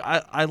 But like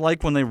I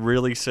like when they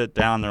really sit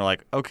down, they're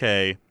like,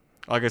 okay,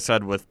 like I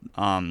said with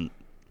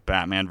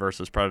Batman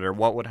versus Predator,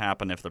 what would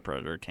happen if the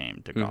Predator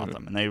came to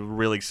Gotham? And they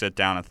really sit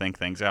down and think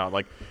things out.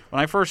 Like when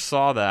I first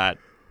saw that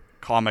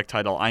comic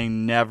title, I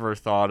never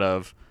thought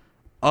of,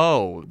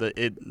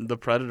 the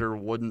Predator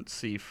wouldn't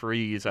see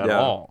Freeze at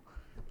all.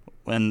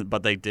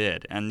 But they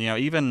did. And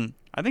even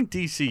I think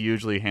DC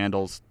usually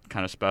handles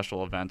kind of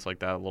special events like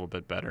that a little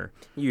bit better.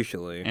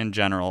 Usually. In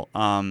general.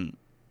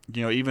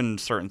 Even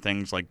certain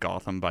things like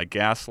Gotham by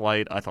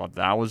Gaslight, I thought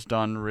that was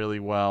done really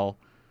well.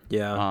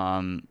 Yeah.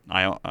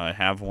 I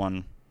have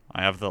one.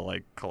 I have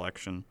the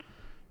collection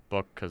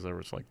book because there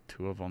was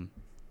 2 of them.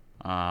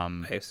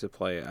 I used to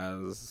play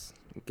as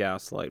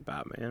Gaslight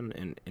Batman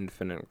in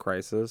Infinite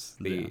Crisis,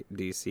 the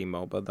DC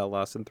MOBA that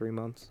lasted 3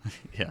 months.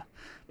 Yeah,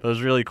 but it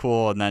was really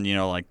cool. And then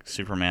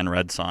Superman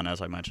Red Son,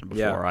 as I mentioned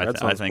before. Yeah,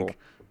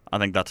 I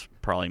think that's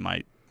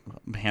probably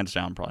hands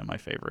down my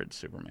favorite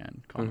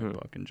Superman comic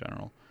book in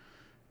general.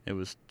 It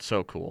was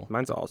so cool.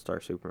 Mine's All-Star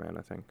Superman,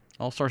 I think.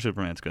 All-Star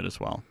Superman's good as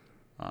well.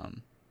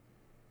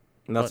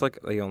 And that's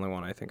the only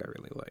one I think I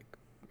really like,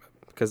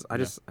 because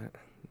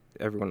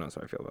everyone knows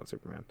how I feel about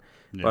Superman.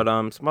 Yeah.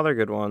 But some other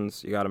good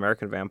ones. You got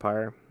American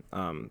Vampire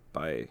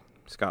by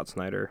Scott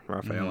Snyder,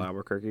 Raphael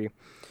Albuquerque,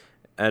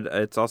 and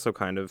it's also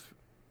kind of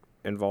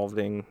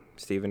involving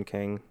Stephen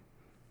King.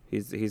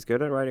 He's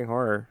good at writing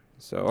horror.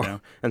 So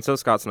and so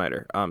Scott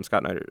Snyder.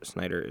 Scott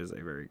Snyder is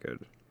a very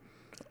good.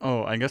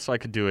 Oh, I guess I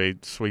could do a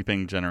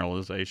sweeping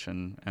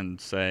generalization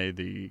and say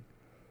the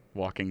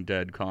Walking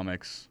Dead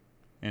comics.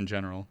 In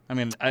general, I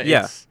mean,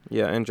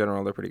 in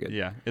general, they're pretty good.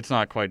 Yeah, it's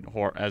not quite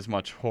as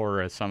much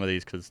horror as some of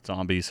these because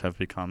zombies have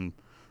become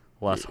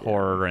less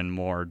horror and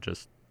more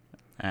just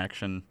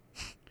action.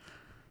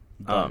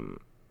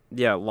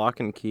 Lock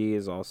and Key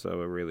is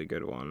also a really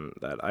good one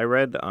that I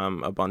read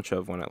a bunch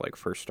of when it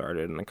first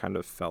started, and it kind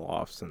of fell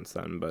off since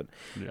then. But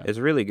it's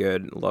really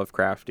good,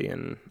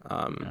 Lovecraftian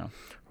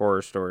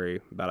horror story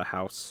about a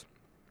house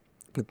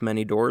with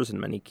many doors and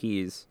many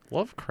keys.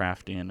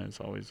 Lovecraftian is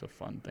always a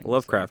fun thing.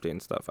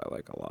 Lovecraftian stuff I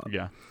like a lot.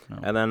 Yeah. No.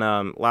 And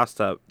then last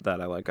up that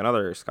I like,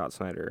 another Scott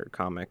Snyder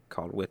comic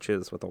called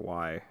Witches with a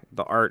Y.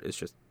 The art is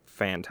just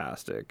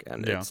fantastic,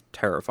 and it's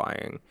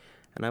terrifying,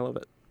 and I love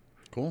it.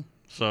 Cool.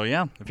 So,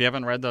 if you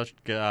haven't read those,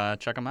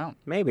 check them out.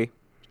 Maybe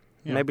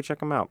check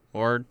them out.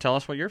 Or tell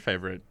us what your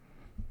favorite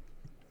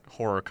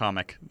horror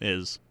comic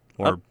is.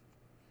 Or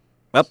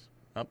Up.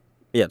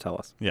 Yeah, tell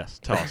us. Yes,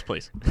 tell us,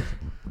 please.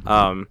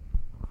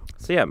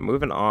 So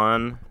moving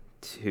on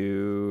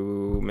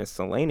to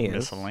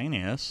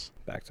miscellaneous.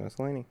 Back to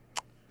miscellaneous.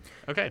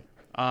 Okay.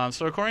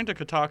 So according to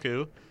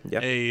Kotaku,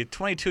 a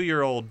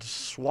 22-year-old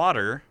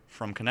swatter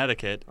from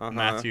Connecticut,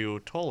 Matthew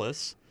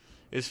Tollis,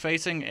 is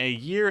facing a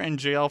year in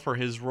jail for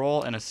his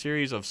role in a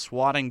series of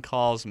swatting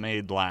calls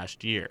made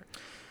last year.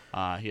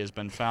 He has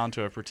been found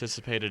to have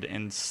participated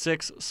in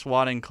 6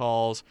 swatting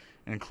calls,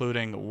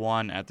 including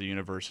one at the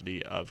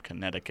University of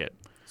Connecticut.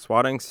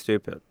 Swatting's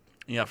stupid.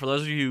 Yeah, for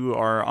those of you who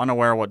are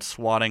unaware what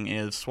swatting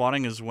is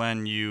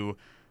when you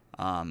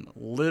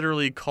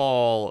literally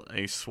call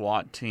a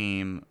SWAT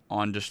team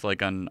on just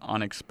an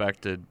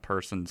unexpected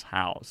person's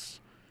house.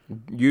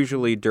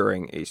 Usually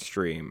during a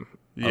stream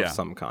of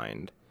some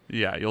kind.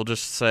 Yeah, you'll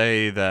just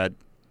say that,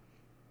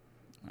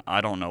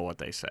 I don't know what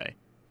they say,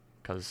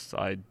 because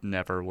I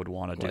never would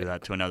want to do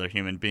that to another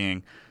human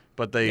being.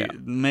 But they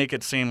make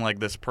it seem like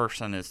this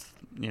person is,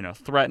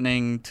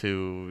 threatening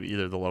to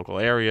either the local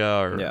area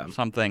or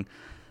something.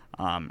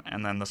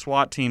 And then the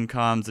SWAT team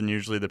comes, and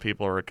usually the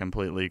people are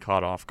completely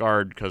caught off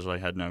guard because they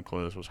had no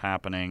clue this was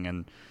happening.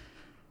 And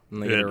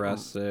they get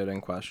arrested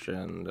and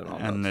questioned and all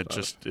that stuff. And it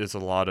just is a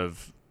lot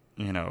of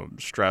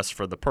stress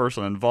for the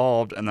person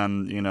involved, and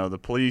then the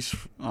police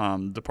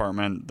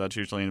department that's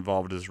usually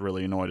involved is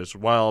really annoyed as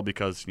well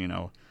because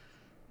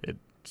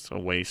it's a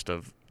waste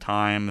of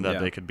time that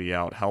they could be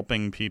out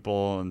helping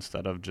people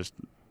instead of just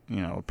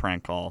a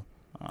prank call.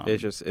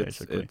 It's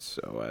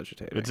so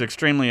agitating. It's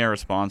extremely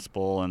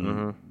irresponsible,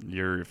 and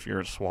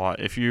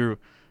if you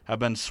have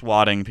been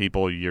swatting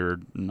people, you're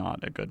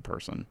not a good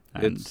person.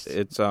 And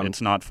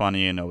it's not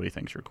funny, and nobody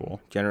thinks you're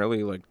cool.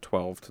 Generally, like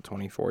 12 to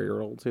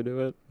 24-year-olds who do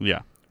it.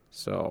 Yeah.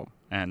 So.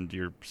 And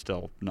you're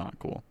still not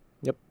cool.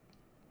 Yep.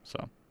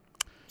 So.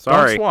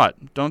 Sorry.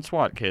 Don't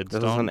swat, kids.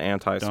 This is an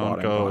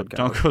anti-swatting podcast.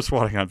 Don't go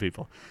swatting on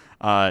people.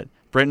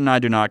 Britt and I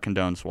do not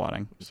condone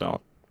swatting.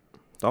 So.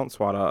 Don't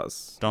swat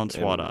us. Don't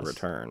swat us.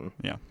 Return.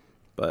 Yeah.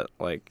 But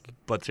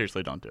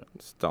seriously, don't do it.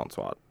 Just don't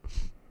swat.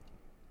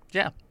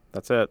 Yeah.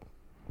 That's it.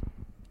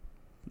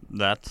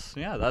 That's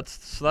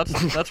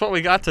what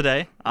we got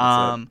today.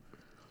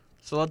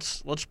 So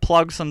let's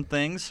plug some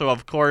things. So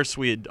of course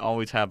we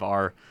always have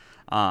our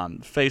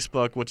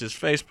Facebook, which is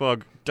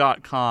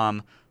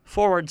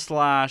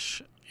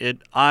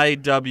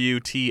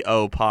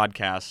facebook.com/IWTO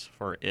podcast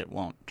for It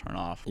Won't Turn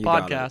Off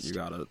podcast. You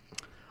got it.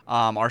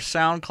 Our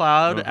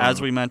SoundCloud, as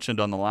we mentioned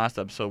on the last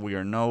episode, we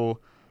are no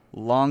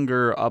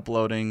longer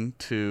uploading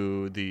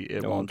to the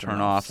It Won't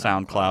Turn Off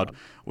SoundCloud.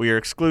 We are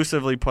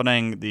exclusively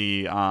putting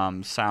the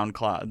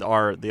SoundCloud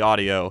or the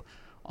audio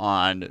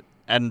on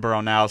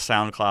Edinboro Now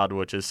SoundCloud,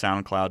 which is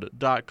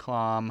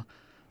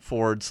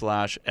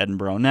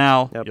soundcloud.com/Edinboro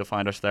Now. Yep. You'll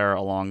find us there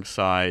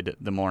alongside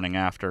The Morning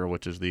After,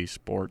 which is the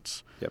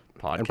sports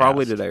podcast. And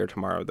probably today or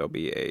tomorrow there'll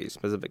be a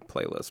specific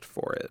playlist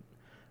for it.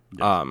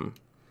 Yes.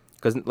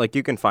 Because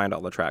you can find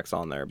all the tracks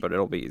on there, but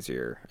it'll be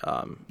easier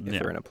if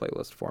they're in a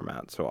playlist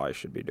format. So I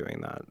should be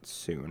doing that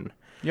soon.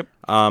 Yep.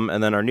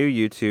 And then our new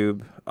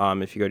YouTube.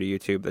 If you go to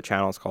YouTube, the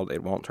channel is called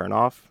It Won't Turn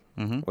Off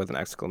with an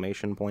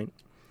exclamation point.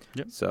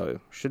 Yep. So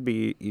should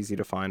be easy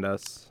to find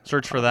us.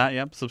 Search for that.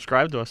 Yep.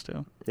 Subscribe to us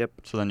too. Yep.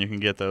 So then you can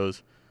get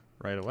those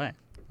right away.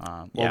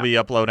 We'll be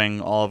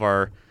uploading all of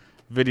our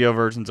video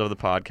versions of the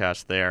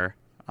podcast there.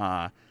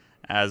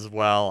 As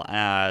well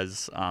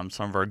as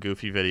some of our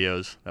goofy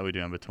videos that we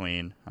do in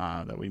between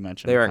that we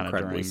mentioned. They are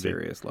incredibly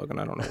serious, Logan.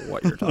 I don't know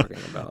what you're talking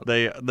about.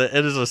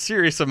 It is a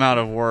serious amount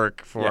of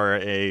work for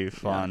a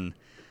fun,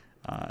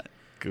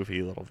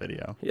 goofy little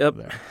video. Yep,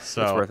 there.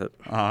 So, it's worth it.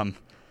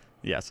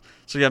 Yes.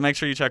 So, make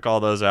sure you check all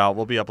those out.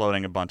 We'll be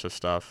uploading a bunch of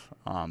stuff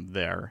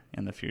there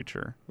in the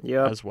future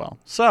as well.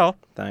 So,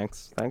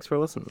 Thanks for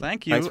listening.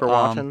 Thank you. Thanks for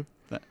watching.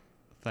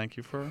 Thank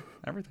you for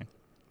everything.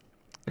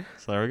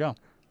 So, there we go.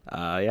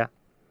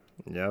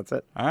 Yeah, that's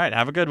it. All right.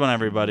 Have a good one,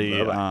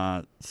 everybody.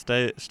 Bye-bye.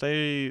 Stay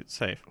safe.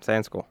 Stay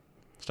in school.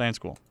 Stay in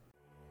school.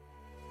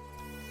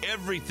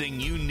 Everything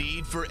you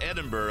need for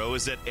Edinboro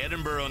is at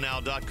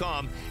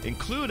EdinboroNow.com,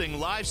 including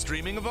live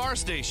streaming of our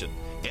station.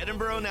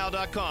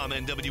 EdinboroNow.com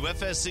and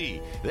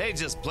WFSC. They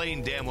just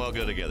plain damn well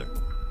go together.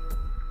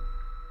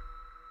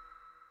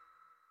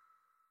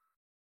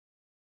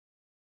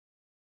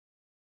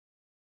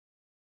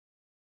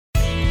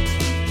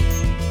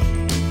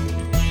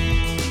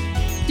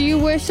 Do you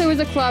wish there was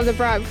a club that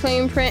brought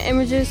plain print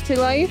images to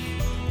life?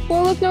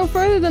 Well, look no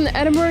further than the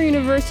Edinboro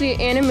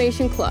University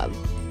Animation Club.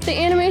 The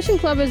Animation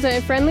Club is a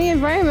friendly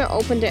environment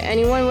open to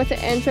anyone with an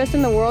interest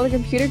in the world of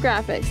computer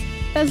graphics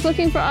that's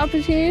looking for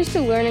opportunities to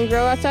learn and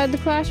grow outside the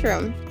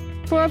classroom.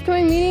 For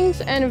upcoming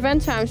meetings and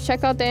event times,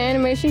 check out the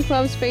Animation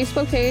Club's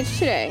Facebook page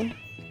today.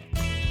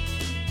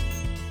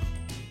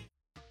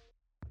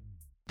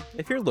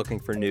 If you're looking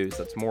for news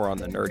that's more on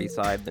the nerdy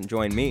side, then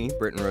join me,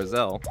 Britton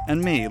Roselle,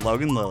 and me,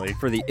 Logan Lilly,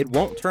 for the It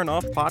Won't Turn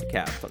Off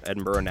podcast on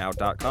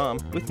EdinboroNow.com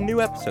with new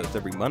episodes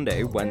every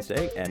Monday,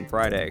 Wednesday, and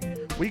Friday.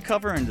 We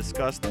cover and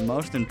discuss the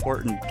most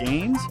important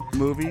games,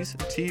 movies,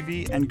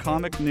 TV, and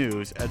comic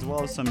news, as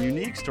well as some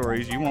unique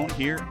stories you won't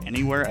hear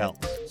anywhere else.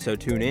 So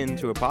tune in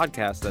to a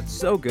podcast that's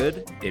so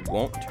good, it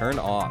won't turn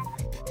off.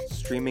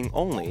 Streaming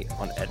only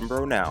on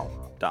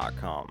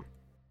EdinboroNow.com.